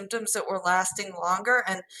had symptoms that were lasting longer,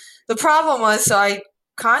 and the problem was, so I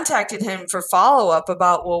contacted him for follow up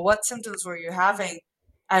about, well, what symptoms were you having,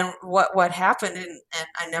 and what happened, and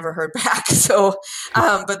I never heard back. So,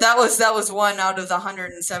 but that was one out of the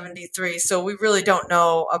 173. So we really don't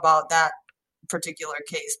know about that particular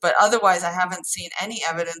case. But otherwise, I haven't seen any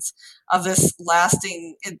evidence of this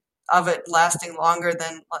of it lasting longer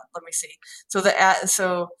than, let me see. So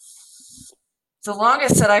the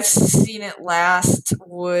longest that I've seen it last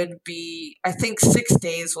would be, I think 6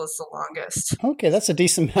 days was the longest. Okay, that's a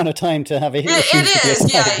decent amount of time to have issues with your It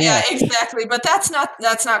is, sight. yeah, Yeah. exactly. But that's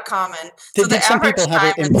not common. So Did the some average people have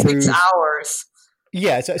time it is 6 improve? hours.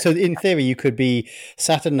 Yeah. So in theory, you could be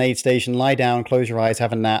sat at an aid station, lie down, close your eyes,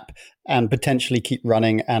 have a nap, and potentially keep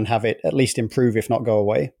running and have it at least improve, if not go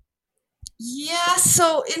away. Yeah,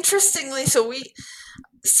 so interestingly, so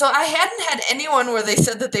I hadn't had anyone where they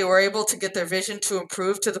said that they were able to get their vision to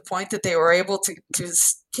improve to the point that they were able to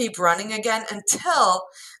keep running again until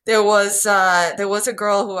there was a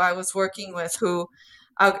girl who I was working with who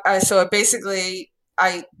so basically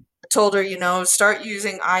I told her, start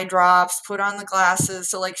using eye drops, put on the glasses.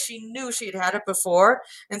 So like she knew she'd had it before,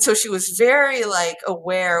 and so she was very like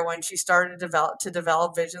aware when she started to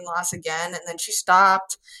develop vision loss again, and then she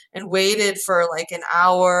stopped and waited for like an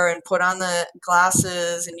hour and put on the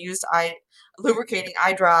glasses and used eye lubricating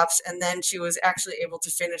eye drops, and then she was actually able to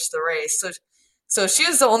finish the race. So she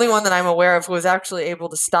was the only one that I'm aware of who was actually able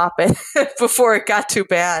to stop it before it got too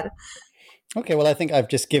bad. Okay, well, I think I've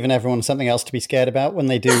just given everyone something else to be scared about when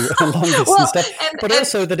they do long distance Well, stuff, but and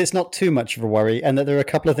also that it's not too much of a worry, and that there are a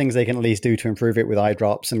couple of things they can at least do to improve it with eye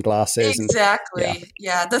drops and glasses, and yeah. exactly.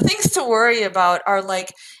 Yeah. The things to worry about are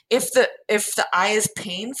like if the eye is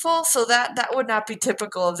painful, so that would not be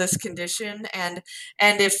typical of this condition. And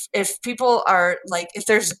if people are like if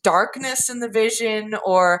there's darkness in the vision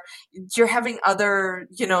or you're having other,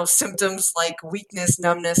 symptoms like weakness,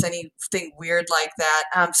 numbness, anything weird like that.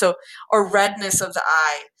 Or redness of the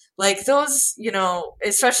eye. Like those,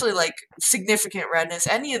 especially like significant redness,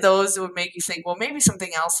 any of those would make you think, well, maybe something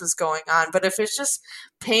else is going on. But if it's just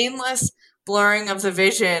painless blurring of the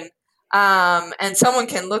vision, and someone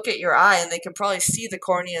can look at your eye and they can probably see the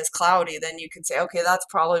cornea is cloudy, then you can say, okay, that's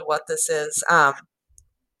probably what this is.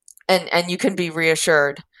 and you can be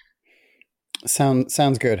reassured.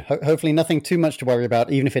 Sounds good. Hopefully nothing too much to worry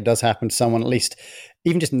about, even if it does happen to someone. At least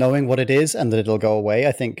even just knowing what it is and that it'll go away,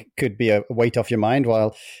 I think could be a weight off your mind.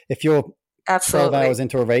 While if you're Absolutely 12 hours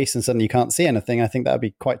into a race and suddenly you can't see anything, I think that would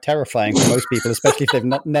be quite terrifying for most people, especially if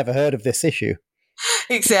they've never heard of this issue.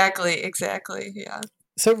 Exactly. Yeah.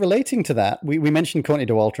 So relating to that, we mentioned Courtney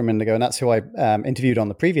Dauwalter a minute ago, and that's who I interviewed on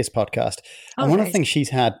the previous podcast. And one of the things she's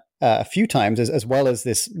had a few times, as well as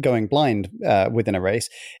this going blind within a race,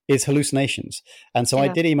 is hallucinations. And so I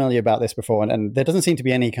did email you about this before, and there doesn't seem to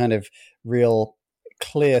be any kind of real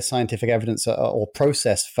clear scientific evidence or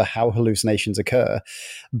process for how hallucinations occur.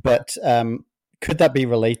 But could that be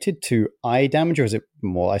related to eye damage, or is it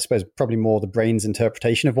more, I suppose, probably more the brain's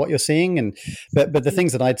interpretation of what you're seeing? And but the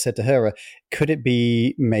things that I'd said to her are, could it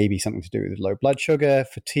be maybe something to do with low blood sugar,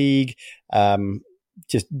 fatigue,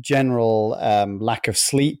 just general lack of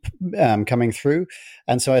sleep coming through?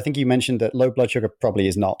 And so I think you mentioned that low blood sugar probably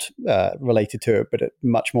is not related to it, but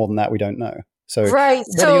much more than that we don't know. So right.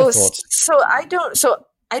 What are your thoughts? So I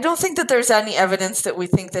don't think that there's any evidence that we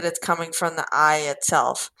think that it's coming from the eye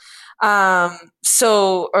itself. Or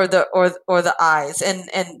the eyes,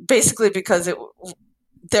 and basically because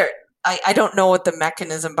I don't know what the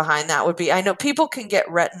mechanism behind that would be. I know people can get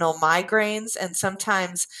retinal migraines, and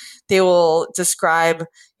sometimes they will describe,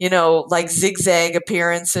 like zigzag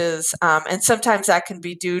appearances. And sometimes that can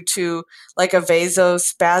be due to like a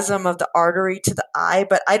vasospasm of the artery to the eye.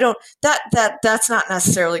 But I don't, that's not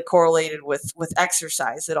necessarily correlated with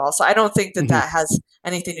exercise at all. So I don't think that that has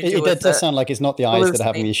anything to do with it. It does sound like it's not the eyes that are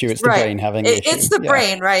having the issue, it's the brain having the issue. It's the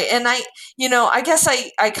brain, right? And I guess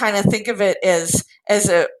I kind of think of it as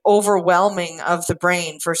a overwhelming of the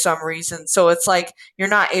brain for some reason. So it's like you're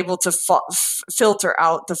not able to filter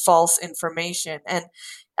out the false information. And,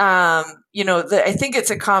 I think it's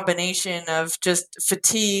a combination of just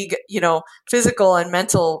fatigue, physical and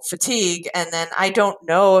mental fatigue. And then I don't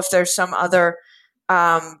know if there's some other,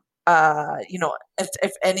 if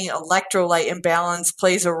any electrolyte imbalance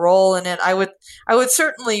plays a role in it. I would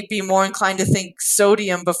certainly be more inclined to think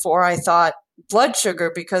sodium before I thought blood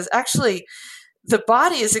sugar, because actually the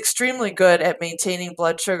body is extremely good at maintaining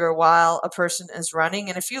blood sugar while a person is running.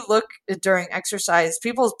 And if you look during exercise,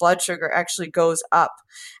 people's blood sugar actually goes up.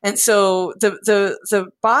 And so the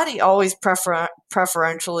body always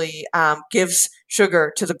preferentially gives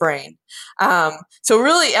sugar to the brain. So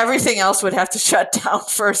really everything else would have to shut down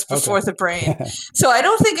first before the brain. So I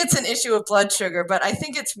don't think it's an issue of blood sugar, but I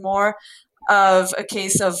think it's more of a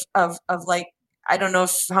case of like, I don't know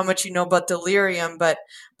how much you know about delirium, but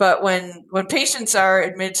when patients are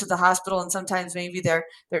admitted to the hospital, and sometimes maybe they're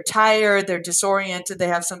tired, they're disoriented, they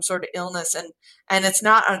have some sort of illness, and it's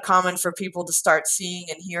not uncommon for people to start seeing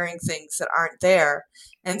and hearing things that aren't there.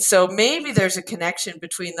 And so maybe there's a connection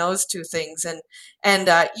between those two things, and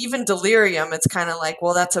even delirium, it's kind of like,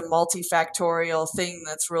 well, that's a multifactorial thing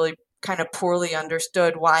that's really kind of poorly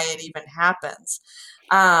understood why it even happens.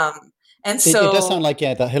 And so it does sound like,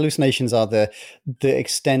 the hallucinations are the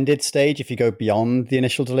extended stage if you go beyond the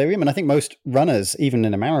initial delirium. And I think most runners, even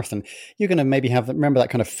in a marathon, you're going to maybe remember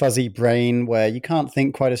that kind of fuzzy brain where you can't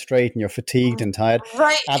think quite as straight and you're fatigued and tired.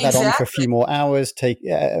 Right, Add that on for a few more hours,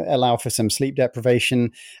 allow for some sleep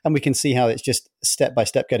deprivation, and we can see how it's just step by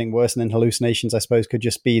step getting worse. And then hallucinations, I suppose, could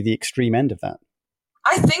just be the extreme end of that.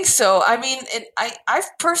 I think so. I mean, I've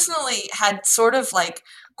personally had sort of like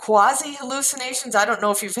quasi hallucinations. I don't know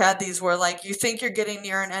if you've had these where like you think you're getting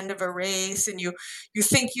near an end of a race and you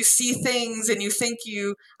think you see things and you think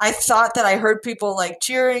I thought that I heard people like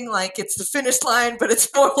cheering like it's the finish line, but it's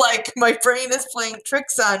more like my brain is playing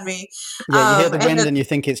tricks on me. Yeah, you hear the wind and you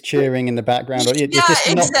think it's cheering in the background, or it's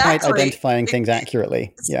just not quite identifying things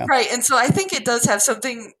accurately. Yeah. Right. And so I think it does have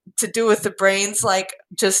something to do with the brain's like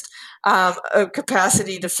just a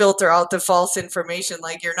capacity to filter out the false information.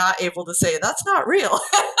 Like you're not able to say that's not real.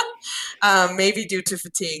 Maybe due to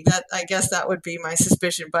fatigue. I guess that would be my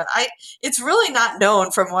suspicion. But it's really not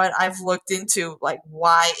known from what I've looked into, like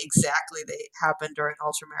why exactly they happen during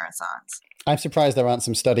ultramarathons. I'm surprised there aren't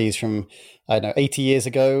some studies from, I don't know, 80 years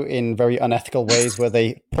ago in very unethical ways where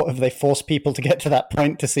they force people to get to that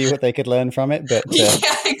point to see what they could learn from it. But yeah,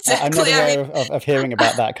 exactly. I'm not aware of hearing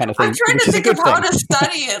about that kind of thing. I'm trying to think of how to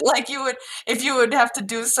study it. Like if you would have to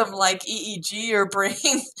do some like EEG or brain,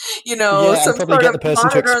 some probably get the person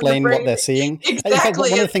to explain what they're seeing. Exactly. In fact,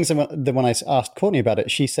 one of the things that when I asked Courtney about it,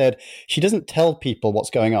 she said she doesn't tell people what's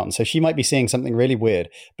going on. So she might be seeing something really weird,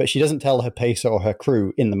 but she doesn't tell her pacer or her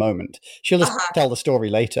crew in the moment. She'll just tell the story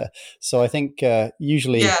later. So I think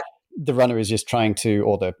usually the runner is just trying to,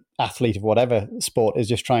 or the athlete of whatever sport is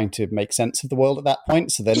just trying to make sense of the world at that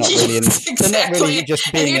point. So they're not really, exactly. they're not really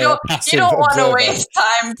just being a passive You don't want to observer. waste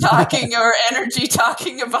time talking or energy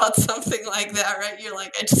talking about something like that, right? You're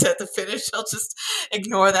like, I just have to finish. I'll just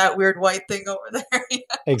ignore that weird white thing over there.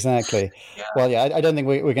 Exactly. Yeah. Well, yeah, I don't think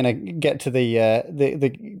we're going to get to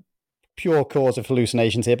the pure cause of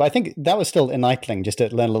hallucinations here, but I think that was still enlightening just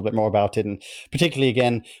to learn a little bit more about it, and particularly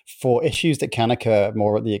again for issues that can occur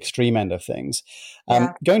more at the extreme end of things.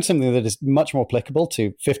 Going to something that is much more applicable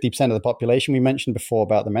to 50% of the population. We mentioned before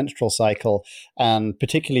about the menstrual cycle, and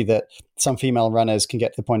particularly that some female runners can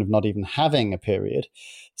get to the point of not even having a period.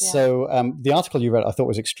 Yeah. So the article you read, I thought,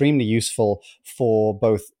 was extremely useful for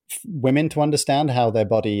both women to understand how their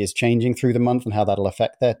body is changing through the month and how that'll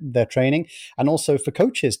affect their training, and also for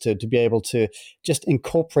coaches to be able to just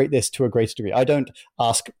incorporate this to a greater degree. I don't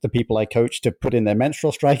ask the people I coach to put in their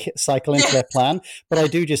menstrual cycle into their plan, but I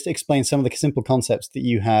do just explain some of the simple concepts that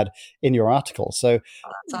you had in your article. So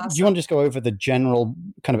awesome. Do you want to just go over the general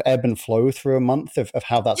kind of ebb and flow through a month of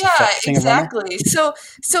how that's affecting exactly. a runner?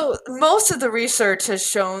 So most of the research has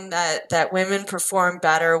shown that women perform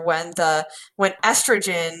better when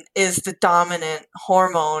estrogen is the dominant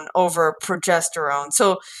hormone over progesterone.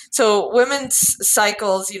 So women's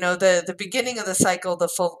cycles, the beginning of the cycle, the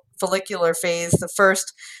follicular phase, the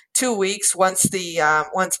first 2 weeks once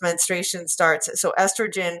menstruation starts. So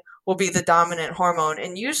estrogen will be the dominant hormone,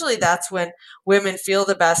 and usually that's when women feel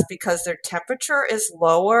the best because their temperature is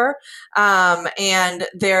lower, and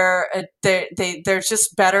there's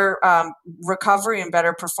just better recovery and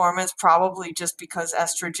better performance, probably just because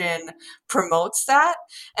estrogen promotes that.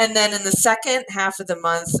 And then in the second half of the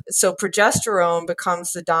month, so progesterone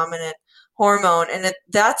becomes the dominant hormone, and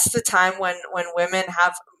that's the time when women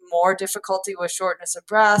have more difficulty with shortness of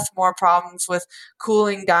breath, more problems with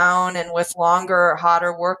cooling down, and with longer,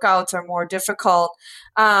 hotter workouts are more difficult.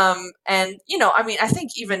 And, I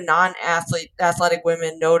think even non-athletic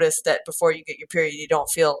women notice that before you get your period, you don't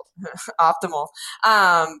feel optimal.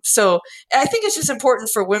 So I think it's just important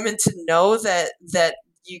for women to know that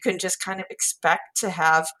you can just kind of expect to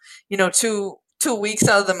have, 2 weeks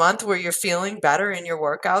out of the month where you're feeling better in your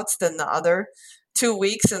workouts than the other 2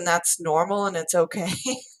 weeks, and that's normal and it's okay.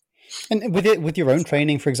 And with your own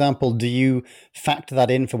training, for example, do you factor that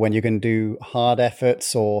in for when you're going to do hard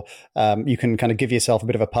efforts, or you can kind of give yourself a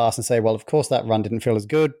bit of a pass and say, well, of course that run didn't feel as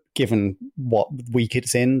good given what week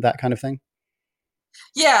it's in, that kind of thing?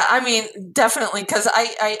 Yeah, I mean, definitely, because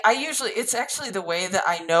I usually, it's actually the way that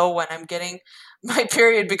I know when I'm getting my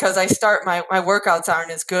period, because I start my workouts aren't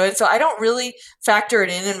as good. So I don't really factor it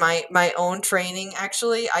in my own training.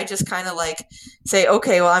 Actually, I just kind of like say,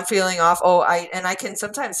 okay, well, I'm feeling off. And I can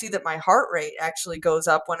sometimes see that my heart rate actually goes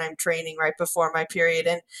up when I'm training right before my period.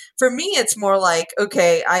 And for me, it's more like,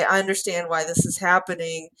 okay, I understand why this is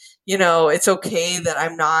happening. It's okay that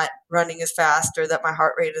I'm not running as fast, or that my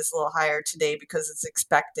heart rate is a little higher today because it's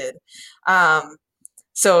expected.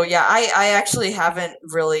 So yeah, I actually haven't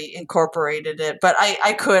really incorporated it, but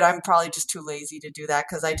I could. I'm probably just too lazy to do that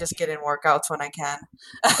because I just get in workouts when I can.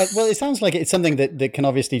 Well, it sounds like it's something that can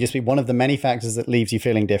obviously just be one of the many factors that leaves you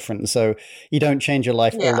feeling different. So you don't change your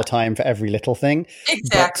life all the time for every little thing.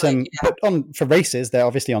 Exactly. But for races, they're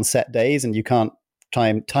obviously on set days, and you can't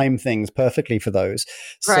time things perfectly for those.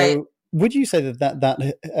 Right. So would you say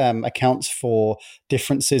that accounts for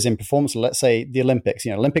differences in performance? Let's say the Olympics,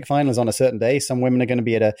 Olympic final is on a certain day. Some women are going to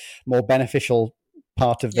be at a more beneficial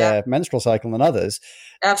part of their menstrual cycle than others.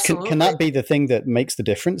 Absolutely. Can that be the thing that makes the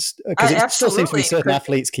difference? Because it still seems to be certain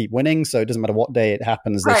athletes keep winning, so it doesn't matter what day it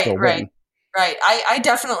happens, they still win. Right. I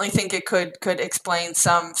definitely think it could explain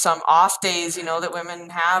some off days, that women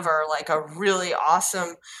have, or like a really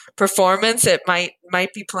awesome performance. It might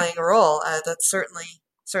be playing a role. That's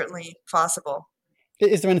certainly possible.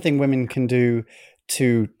 Is there anything women can do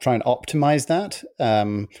to try and optimize that,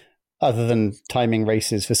 other than timing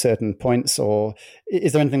races for certain points? Or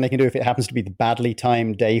is there anything they can do if it happens to be the badly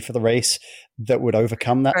timed day for the race that would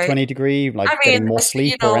overcome that 20 degree, getting more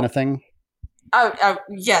sleep or anything?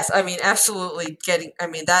 Yes, I mean, absolutely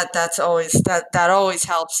that's always that always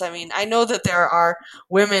helps. I mean, I know that there are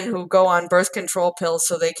women who go on birth control pills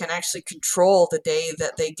so they can actually control the day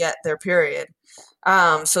that they get their period,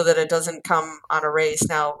 so that it doesn't come on a race.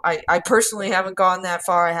 Now, I personally haven't gone that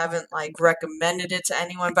far. I haven't recommended it to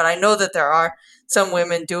anyone, but I know that there are some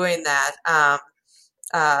women doing that,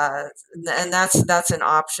 and that's an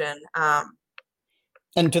option.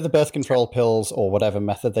 And do the birth control pills, or whatever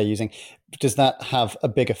method they're using, does that have a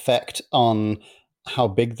big effect on how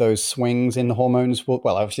big those swings in the hormones will?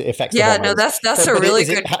 Well, obviously it affects the hormones. Yeah, no, that's a really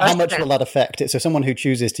good question. How much will that affect it? So someone who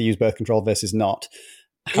chooses to use birth control versus not,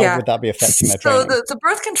 how Yeah. would that be affecting their So training? the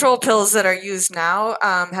birth control pills that are used now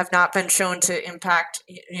have not been shown to impact,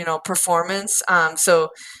 performance. So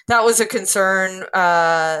that was a concern,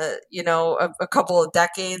 a couple of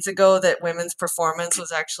decades ago, that women's performance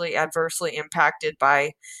was actually adversely impacted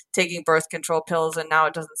by taking birth control pills, and now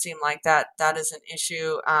it doesn't seem like that is an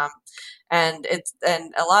issue. And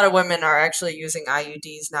a lot of women are actually using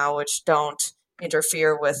IUDs now, which don't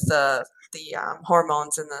interfere with the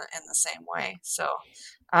hormones in the same way. So.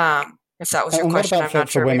 If that was your And what question, about I'm not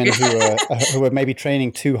for sure. women Maybe. who are maybe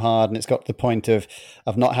training too hard, and it's got to the point of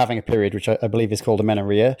not having a period, which I believe is called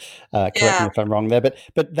amenorrhea. Correct me Yeah, if I'm wrong there, but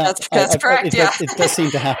that's correct. Yeah, it does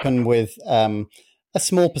seem to happen with a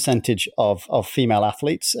small percentage of female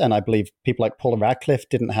athletes, and I believe people like Paula Radcliffe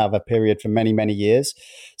didn't have a period for many years.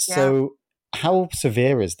 yeah, So how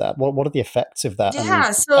severe is that? What are the effects of that?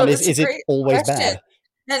 yeah. So And it's a is it great always question, bad?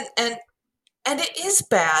 and and and it is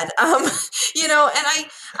bad. And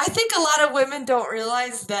I think a lot of women don't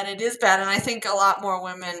realize that it is bad, and I think a lot more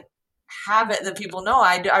women have it than people know.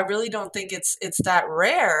 I really don't think it's that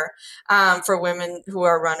rare for women who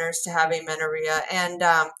are runners to have amenorrhea, and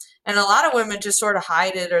a lot of women just sort of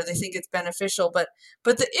hide it, or they think it's beneficial. But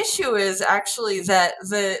the issue is actually that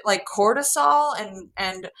the like cortisol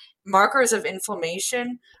and markers of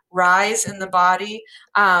inflammation rise in the body.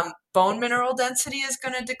 Bone mineral density is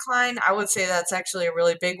going to decline. I would say that's actually a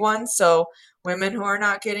really big one. So women who are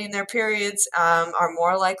not getting their periods are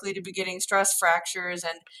more likely to be getting stress fractures,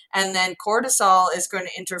 and then cortisol is going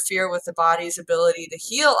to interfere with the body's ability to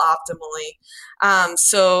heal optimally.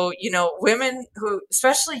 So women who,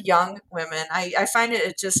 especially young women, I find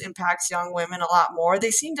it just impacts young women a lot more.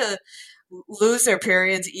 They seem to lose their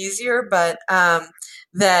periods easier, but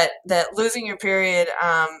that losing your period,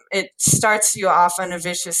 it starts you off on a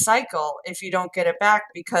vicious cycle if you don't get it back,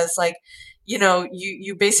 because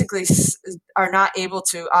you basically are not able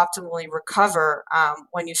to optimally recover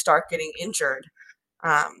when you start getting injured.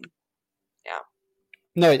 um, yeah.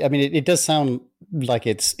 No, I mean it does sound like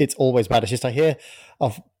it's always bad. It's just I hear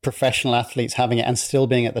of professional athletes having it and still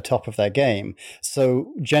being at the top of their game.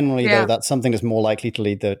 So generally, though, Yeah. that's something that's more likely to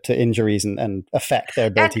lead to injuries and affect their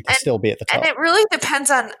and ability to and still be at the and top. it really depends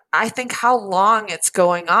on, I think, how long it's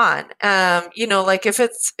going on. Like if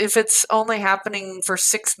it's only happening for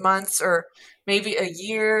 6 months or maybe a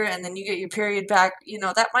year, and then you get your period back,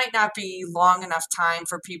 that might not be long enough time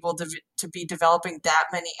for people to be developing that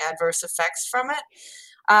many adverse effects from it.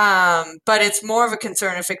 But it's more of a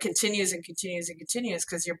concern if it continues and continues and continues,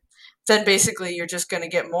 because you're just going to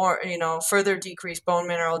get more, further decreased bone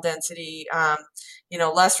mineral density,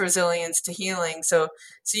 less resilience to healing. So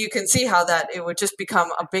you can see how that it would just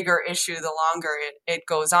become a bigger issue the longer it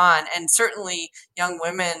goes on. And certainly young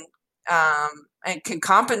women and can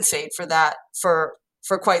compensate for that for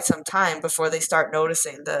quite some time before they start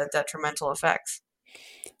noticing the detrimental effects.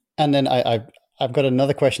 And then I've got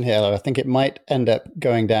another question here. I think it might end up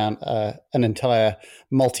going down an entire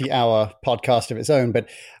multi-hour podcast of its own. But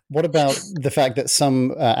what about the fact that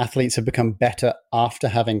some athletes have become better after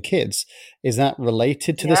having kids? Is that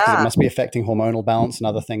related to this? Because it Yeah. must be affecting hormonal balance and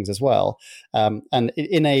other things as well. And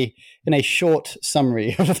in a short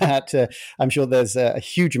summary of that, I'm sure there's a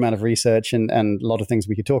huge amount of research and a lot of things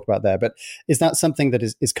we could talk about there. But is that something that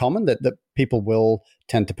is common, that people will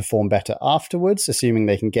tend to perform better afterwards, assuming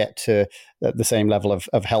they can get to the same level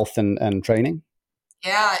of health and training?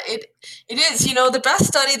 Yeah, it is. The best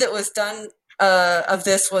study that was done of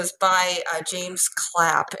this was by James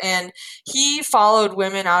Clapp, and he followed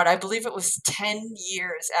women out. I believe it was 10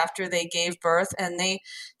 years after they gave birth, and they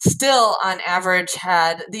still, on average,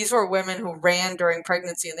 these were women who ran during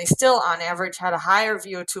pregnancy, and they still, on average, had a higher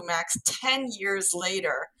VO2 max 10 years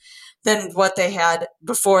later than what they had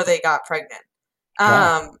before they got pregnant.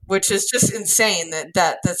 Wow. Which is just insane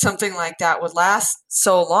that something like that would last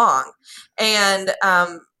so long. And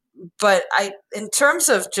but in terms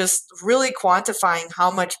of just really quantifying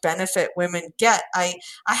how much benefit women get, I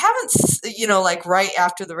haven't, like right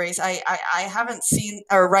after the race, I haven't seen,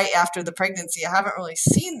 or right after the pregnancy, I haven't really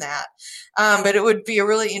seen that. But it would be a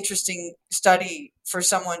really interesting study for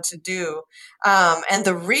someone to do. And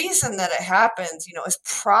the reason that it happens, is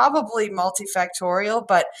probably multifactorial,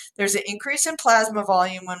 but there's an increase in plasma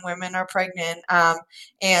volume when women are pregnant,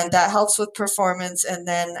 and that helps with performance. And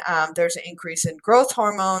then there's an increase in growth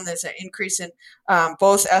hormone. There's an increase in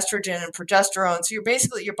both estrogen and progesterone. So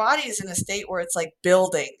your body is in a state where it's like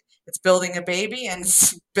building. It's building a baby, and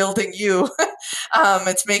it's building you.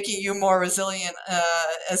 It's making you more resilient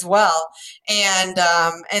as well. And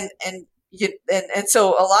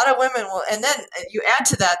so a lot of women will, and then you add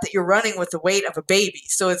to that you're running with the weight of a baby.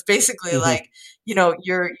 So it's basically Mm-hmm. like,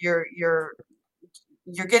 you're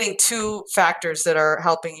you're getting two factors that are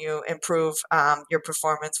helping you improve your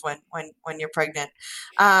performance when you're pregnant.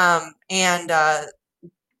 And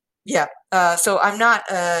yeah, so I'm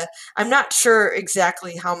not sure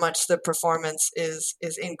exactly how much the performance is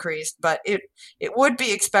increased, but it would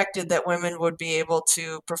be expected that women would be able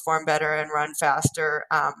to perform better and run faster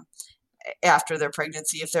after their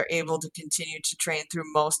pregnancy if they're able to continue to train through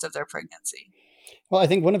most of their pregnancy. Well, I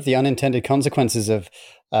think one of the unintended consequences of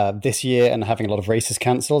this year and having a lot of races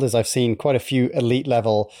cancelled is I've seen quite a few elite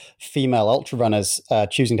level female ultra runners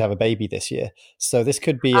choosing to have a baby this year. So this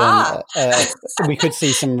could be we could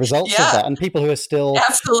see some results of that, and people who are still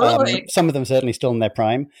absolutely, some of them certainly still in their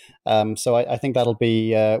prime. So I think that'll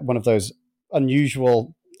be one of those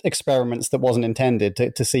unusual experiments that wasn't intended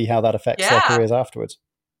to see how that affects their careers afterwards.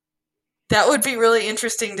 That would be really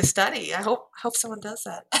interesting to study. I hope someone does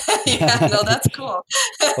that. Yeah, no, that's cool.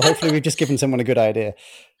 Well, hopefully we've just given someone a good idea.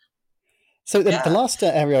 So the last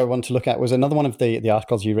area I want to look at was another one of the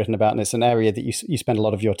articles you've written about, and it's an area that you spend a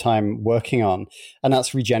lot of your time working on, and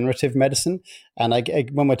that's regenerative medicine. And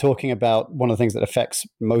when we're talking about one of the things that affects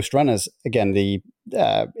most runners, again, the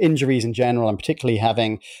injuries in general, and particularly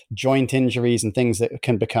having joint injuries and things that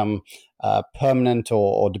can become permanent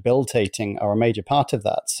or debilitating are a major part of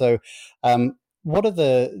that. So what are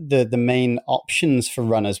the main options for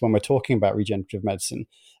runners when we're talking about regenerative medicine?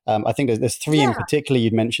 I think there's three in particular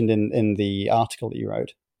you'd mentioned in the article that you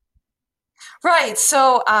wrote. Right.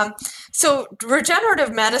 So,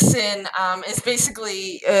 regenerative medicine is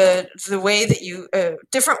basically the way that you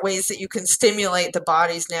different ways that you can stimulate the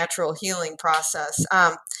body's natural healing process.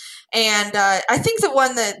 And I think the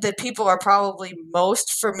one that people are probably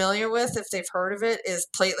most familiar with, if they've heard of it, is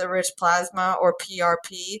platelet-rich plasma, or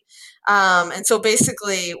PRP. And so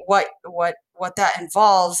basically what that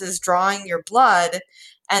involves is drawing your blood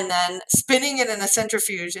and then spinning it in a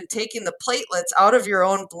centrifuge and taking the platelets out of your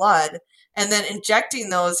own blood and then injecting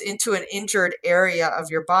those into an injured area of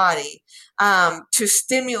your body to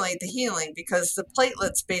stimulate the healing, because the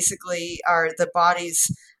platelets basically are the body's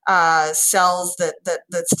cells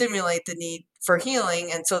that stimulate the need for healing,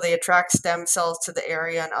 and so they attract stem cells to the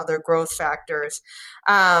area and other growth factors.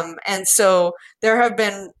 And so there have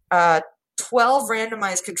been 12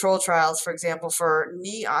 randomized control trials, for example, for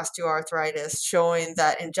knee osteoarthritis, showing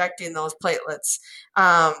that injecting those platelets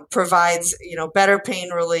provides better pain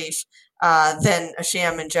relief than a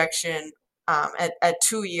sham injection at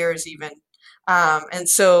 2 years even. And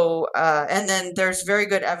then there's very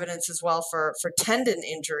good evidence as well for tendon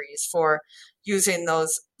injuries for using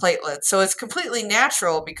those platelets. So it's completely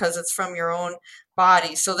natural because it's from your own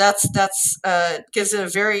body. So that's gives it a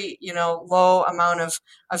very low amount of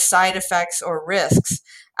side effects or risks.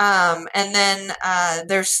 And then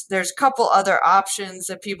there's a couple other options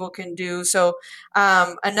that people can do. So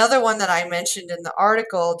another one that I mentioned in the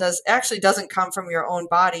article doesn't come from your own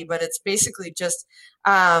body, but it's basically just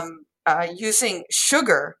using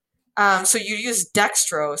sugar. So you use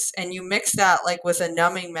dextrose and you mix that like with a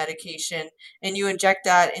numbing medication, and you inject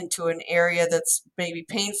that into an area that's maybe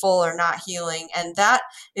painful or not healing. And that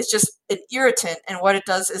is just an irritant. And what it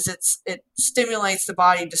does is it stimulates the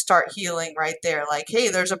body to start healing right there. Like, hey,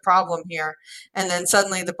 there's a problem here. And then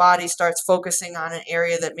suddenly the body starts focusing on an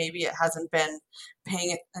area that maybe it hasn't been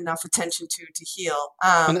paying enough attention to heal.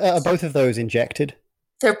 And are both of those injected?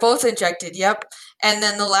 They're both injected, yep. And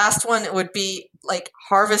then the last one would be like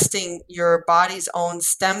harvesting your body's own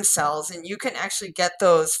stem cells. And you can actually get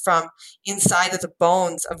those from inside of the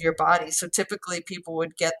bones of your body. So typically people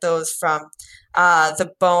would get those from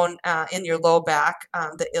the bone in your low back,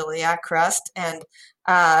 the iliac crest, and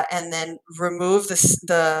then remove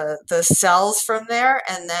the cells from there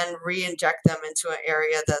and then re-inject them into an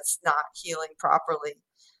area that's not healing properly.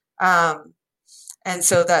 And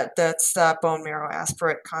so that's bone marrow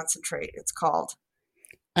aspirate concentrate, it's called.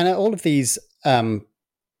 And all of these, they're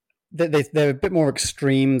a bit more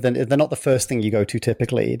extreme they're not the first thing you go to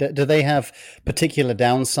typically. Do they have particular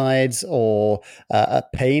downsides, or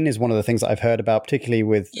pain is one of the things that I've heard about, particularly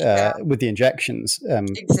with the injections?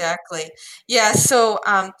 Exactly. Yeah. So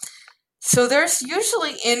there's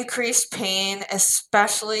usually increased pain,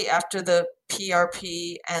 especially after the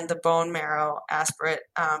PRP and the bone marrow aspirate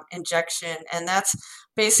injection, and that's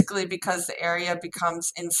basically because the area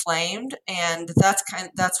becomes inflamed, and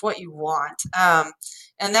that's what you want.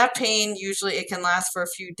 And that pain usually it can last for a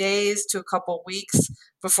few days to a couple weeks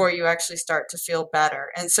before you actually start to feel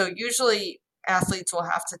better. And so usually athletes will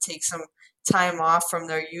have to take some time off from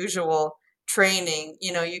their usual training.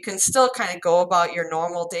 You can still kind of go about your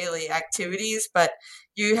normal daily activities, but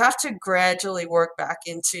you have to gradually work back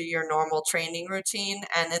into your normal training routine.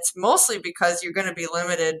 And it's mostly because you're going to be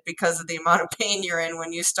limited because of the amount of pain you're in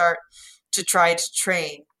when you start to try to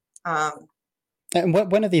train. And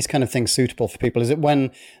when are these kind of things suitable for people? Is it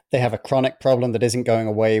when they have a chronic problem that isn't going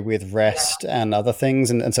away with rest and other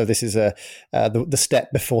things? And so this is the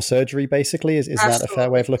step before surgery, basically? Is that a fair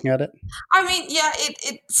way of looking at it? I mean, yeah.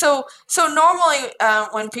 So normally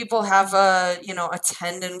when people have a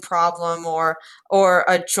tendon problem or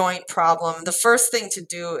a joint problem, the first thing to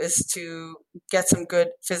do is to get some good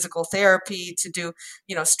physical therapy. To do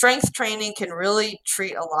strength training can really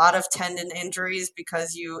treat a lot of tendon injuries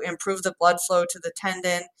because you improve the blood flow to the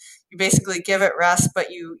tendon. You basically give it rest, but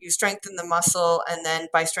you strengthen the muscle, and then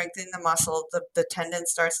by strengthening the muscle, the tendon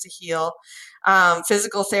starts to heal.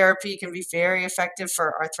 Physical therapy can be very effective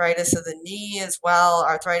for arthritis of the knee as well,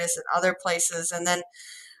 arthritis in other places. And then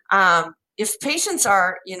if patients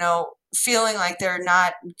are, feeling like they're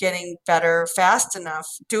not getting better fast enough,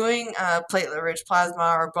 doing platelet-rich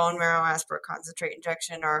plasma or bone marrow aspirate concentrate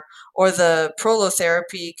injection or the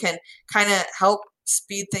prolotherapy can kind of help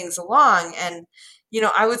speed things along. And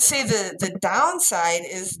I would say the downside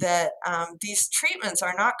is that these treatments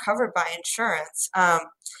are not covered by insurance.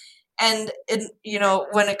 And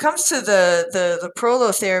when it comes to the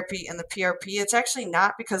prolotherapy and the PRP, it's actually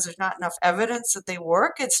not because there's not enough evidence that they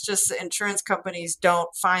work. It's just the insurance companies don't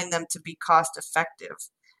find them to be cost effective.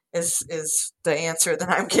 Is the answer that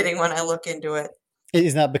I'm getting when I look into it.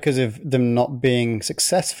 Is that because of them not being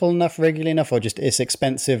successful enough, regularly enough, or just it's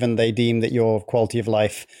expensive and they deem that your quality of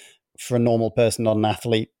life for a normal person, not an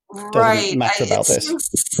athlete, doesn't matter about this?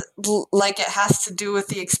 Seems like it has to do with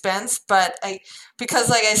the expense, but because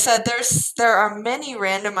like I said, there are many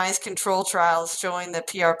randomized control trials showing that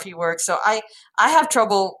PRP works. So I have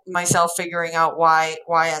trouble myself figuring out why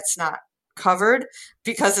it's not covered,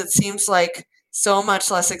 because it seems like so much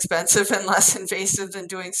less expensive and less invasive than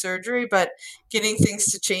doing surgery. But getting things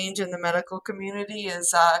to change in the medical community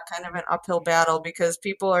is kind of an uphill battle, because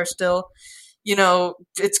people are still,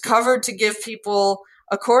 it's covered to give people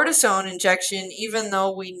a cortisone injection, even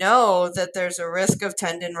though we know that there's a risk of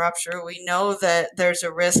tendon rupture. We know that there's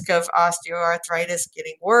a risk of osteoarthritis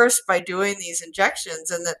getting worse by doing these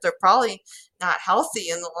injections, and that they're probably not healthy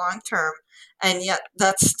in the long term. And yet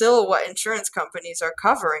that's still what insurance companies are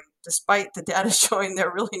covering, despite the data showing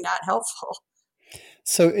they're really not helpful.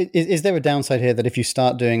 So is there a downside here that if you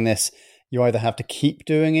start doing this, you either have to keep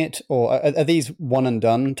doing it, or are these one and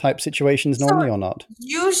done type situations normally or not?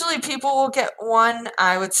 Usually people will get one.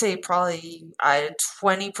 I would say probably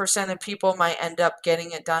 20% of people might end up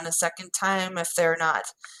getting it done a second time if they're not,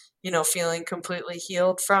 feeling completely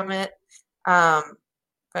healed from it.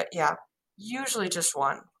 But yeah, usually just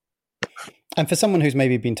one. And for someone who's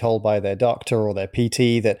maybe been told by their doctor or their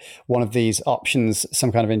PT that one of these options,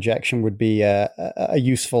 some kind of injection, would be a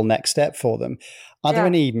useful next step for them, are there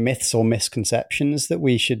any myths or misconceptions that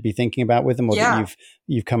we should be thinking about with them, or that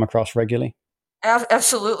you've come across regularly?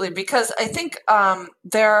 Absolutely, because I think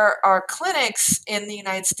there are clinics in the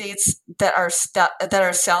United States that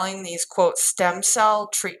are selling these, quote, stem cell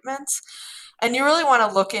treatments, and you really want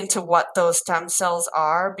to look into what those stem cells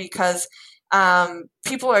are, because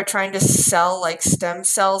people are trying to sell like stem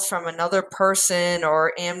cells from another person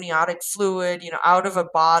or amniotic fluid, out of a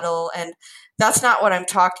bottle. And that's not what I'm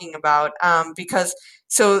talking about. Because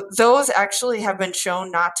so those actually have been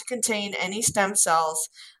shown not to contain any stem cells.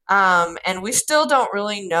 And we still don't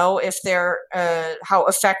really know if they're how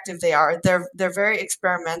effective they are. They're very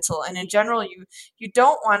experimental. And in general, you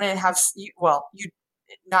don't want to have,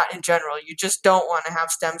 not in general, you just don't want to have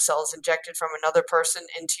stem cells injected from another person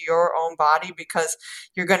into your own body, because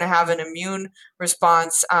you're going to have an immune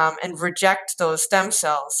response and reject those stem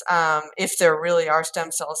cells if there really are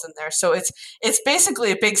stem cells in there. So it's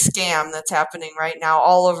basically a big scam that's happening right now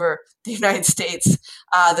all over the United States.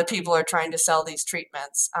 The people are trying to sell these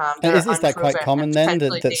treatments. And is that quite common then,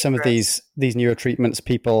 that some of these newer treatments,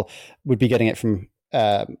 people would be getting it from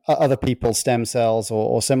other people's stem cells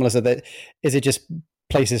or similar? So that is it just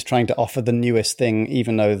places trying to offer the newest thing,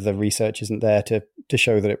 even though the research isn't there to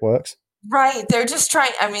show that it works? Right. They're just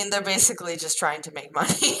trying. I mean, they're basically just trying to make money.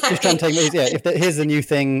 If here's the new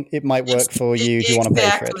thing, it might work for you. Do you want to pay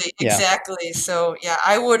for it? Exactly. So yeah,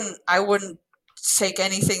 I wouldn't take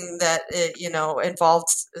anything that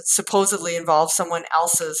supposedly involves someone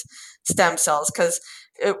else's stem cells, because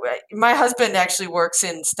my husband actually works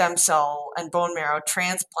in stem cell and bone marrow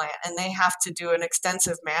transplant, and they have to do an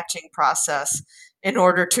extensive matching process in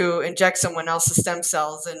order to inject someone else's stem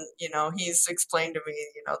cells. And, he's explained to me,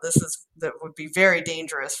 that would be very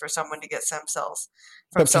dangerous for someone to get stem cells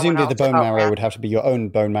from but someone presumably else. the bone marrow would have to be your own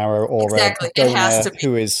bone marrow, or Exactly. a donor It has to be.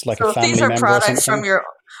 who is like So a family if these are member products or something.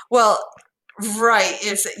 Right.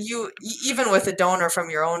 If you, even with a donor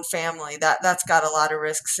from your own family, that's got a lot of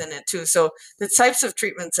risks in it too. So the types of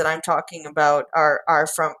treatments that I'm talking about are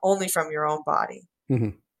only from your own body,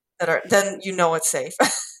 then it's safe.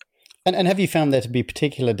 And have you found there to be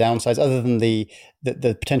particular downsides other than the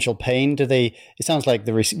potential pain? It sounds like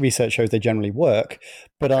the research shows they generally work,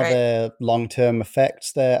 but are there long-term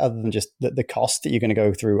effects there other than just the cost that you're going to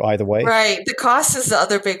go through either way? Right. The cost is the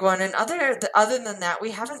other big one. And other than that, we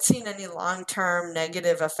haven't seen any long-term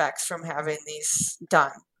negative effects from having these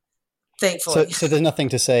done. Thankfully. So there's nothing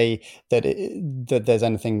to say that there's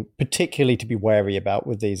anything particularly to be wary about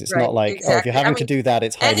with these. It's not like, if you're having to do that,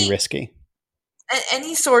 it's highly risky.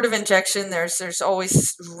 Any sort of injection, there's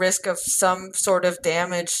always risk of some sort of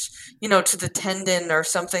damage, to the tendon or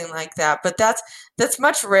something like that. But that's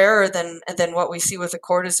much rarer than what we see with a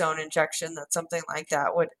cortisone injection. That something like that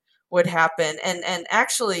would happen. And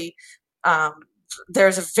actually,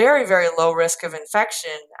 there's a very, very low risk of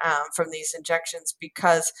infection from these injections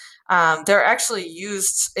because they're actually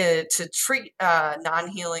used to treat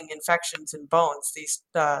non-healing infections in bones.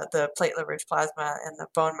 The platelet-rich plasma and the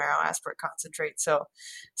bone marrow aspirate concentrate. So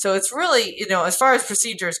it's really, as far as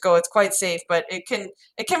procedures go, it's quite safe, but it can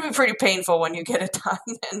be pretty painful when you get it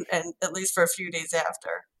done, and at least for a few days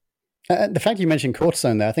after. The fact you mentioned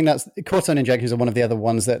cortisone there, I think cortisone injections are one of the other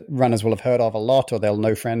ones that runners will have heard of a lot, or they'll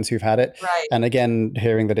know friends who've had it. Right. And again,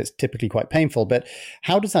 hearing that it's typically quite painful. But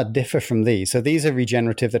how does that differ from these? So these are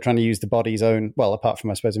regenerative. They're trying to use the body's own, well, apart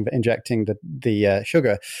from, I suppose, injecting the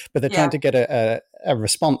sugar, but they're trying to get a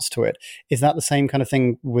response to it. Is that the same kind of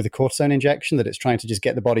thing with a cortisone injection, that it's trying to just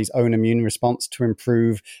get the body's own immune response to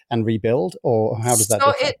improve and rebuild? Or how does that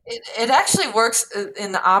differ? It actually works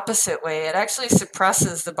in the opposite way. It actually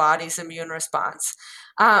suppresses the body's immune response.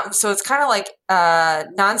 So it's kind of like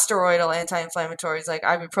non-steroidal anti-inflammatories like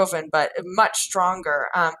ibuprofen, but much stronger.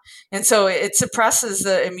 And so it suppresses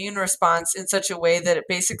the immune response in such a way that it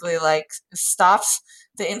basically stops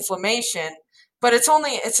the inflammation. But it's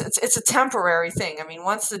a temporary thing. I mean,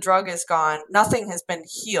 once the drug is gone, nothing has been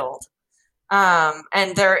healed.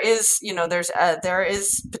 And there is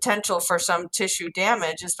potential for some tissue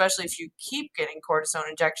damage, especially if you keep getting cortisone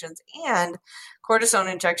injections. And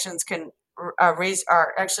cortisone injections can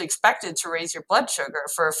are actually expected to raise your blood sugar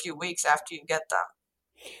for a few weeks after you get them.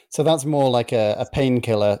 So that's more like a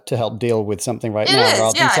painkiller to help deal with something now, rather than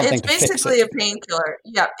something to fix it. It's basically a painkiller.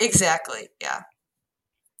 Yeah, exactly. Yeah.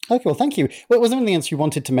 Okay, well, thank you. Well, was there anything else you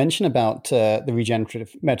wanted to mention about the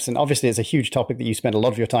regenerative medicine? Obviously, it's a huge topic that you spend a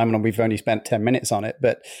lot of your time on, and we've only spent 10 minutes on it.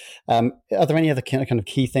 But are there any other kind of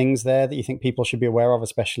key things there that you think people should be aware of,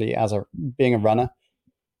 especially as being a runner?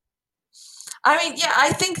 I mean, yeah,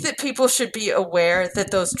 I think that people should be aware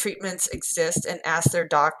that those treatments exist and ask their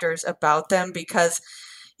doctors about them because,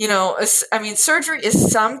 surgery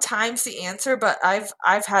is sometimes the answer, but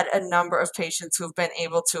I've had a number of patients who've been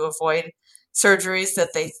able to avoid surgeries that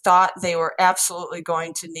they thought they were absolutely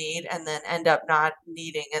going to need and then end up not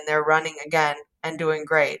needing, and they're running again and doing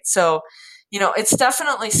great. So, it's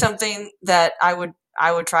definitely something that I would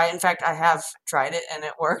try. In fact, I have tried it and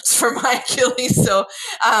it worked for my Achilles. So,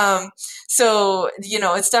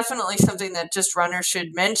 it's definitely something that just runners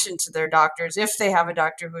should mention to their doctors. If they have a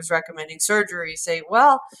doctor who's recommending surgery, say,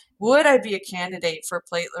 well, would I be a candidate for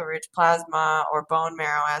platelet-rich plasma or bone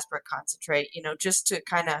marrow aspirate concentrate, just to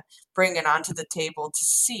kind of bring it onto the table to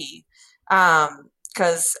see.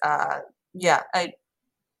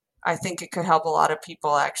 I think it could help a lot of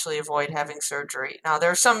people actually avoid having surgery. Now,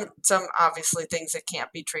 there are some obviously things that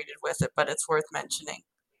can't be treated with it, but it's worth mentioning.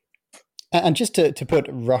 And just to put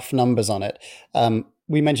rough numbers on it,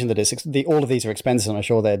 we mentioned that all of these are expensive, and I'm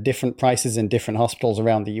sure there are different prices in different hospitals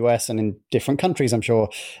around the US and in different countries, I'm sure.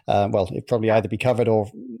 It'd probably either be covered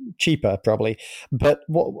or cheaper, probably. But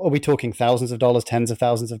what are we talking, thousands of dollars, tens of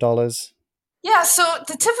thousands of dollars? Yeah, so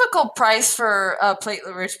the typical price for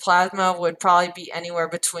platelet-rich plasma would probably be anywhere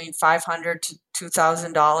between $500 to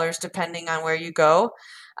 $2,000, depending on where you go.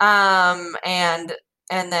 And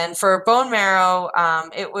then for bone marrow,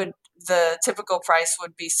 the typical price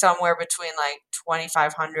would be somewhere between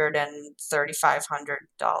 $2,500 and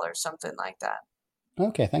 $3,500, something like that.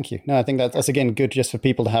 Okay, thank you. No, I think that's again good just for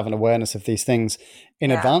people to have an awareness of these things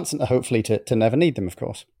in advance, and hopefully to never need them, of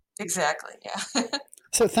course. Exactly. Yeah.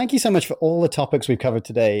 So thank you so much for all the topics we've covered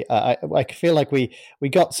today. I feel like we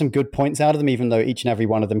got some good points out of them, even though each and every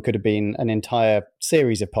one of them could have been an entire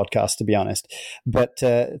series of podcasts, to be honest. But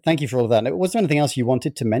thank you for all of that. Was there anything else you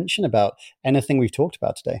wanted to mention about anything we've talked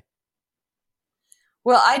about today?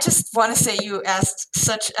 Well, I just want to say you asked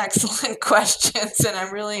such excellent questions, and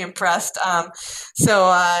I'm really impressed. I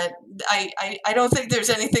don't think there's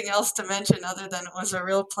anything else to mention other than it was a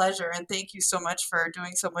real pleasure, and thank you so much for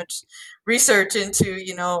doing so much research into,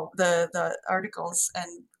 the articles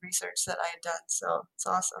and research that I had done. So it's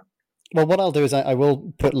awesome. Well, what I'll do is I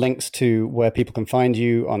will put links to where people can find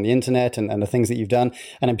you on the internet and the things that you've done.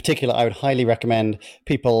 And in particular, I would highly recommend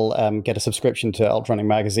people get a subscription to Ultra Running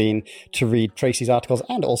Magazine to read Tracy's articles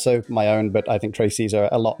and also my own. But I think Tracy's are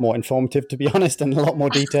a lot more informative, to be honest, and a lot more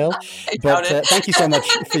detailed. But thank you so much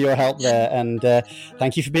for your help there. And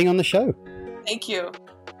thank you for being on the show. Thank you.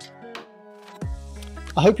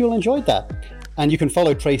 I hope you all enjoyed that. And you can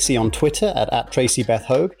follow Tracy on Twitter at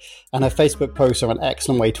 @TracyBethHogue, and her Facebook posts are an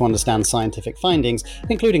excellent way to understand scientific findings,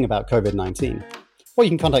 including about COVID-19. Or you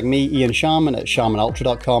can contact me, Ian Sharman, at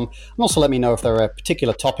sharmanultra.com, and also let me know if there are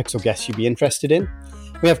particular topics or guests you'd be interested in.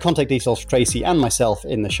 We have contact details for Tracy and myself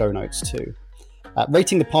in the show notes too.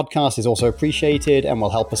 Rating the podcast is also appreciated and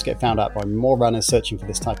will help us get found out by more runners searching for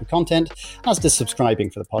this type of content, as does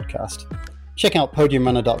subscribing for the podcast. Check out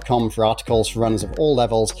podiumrunner.com for articles for runners of all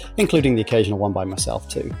levels, including the occasional one by myself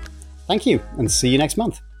too. Thank you, and see you next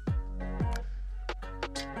month.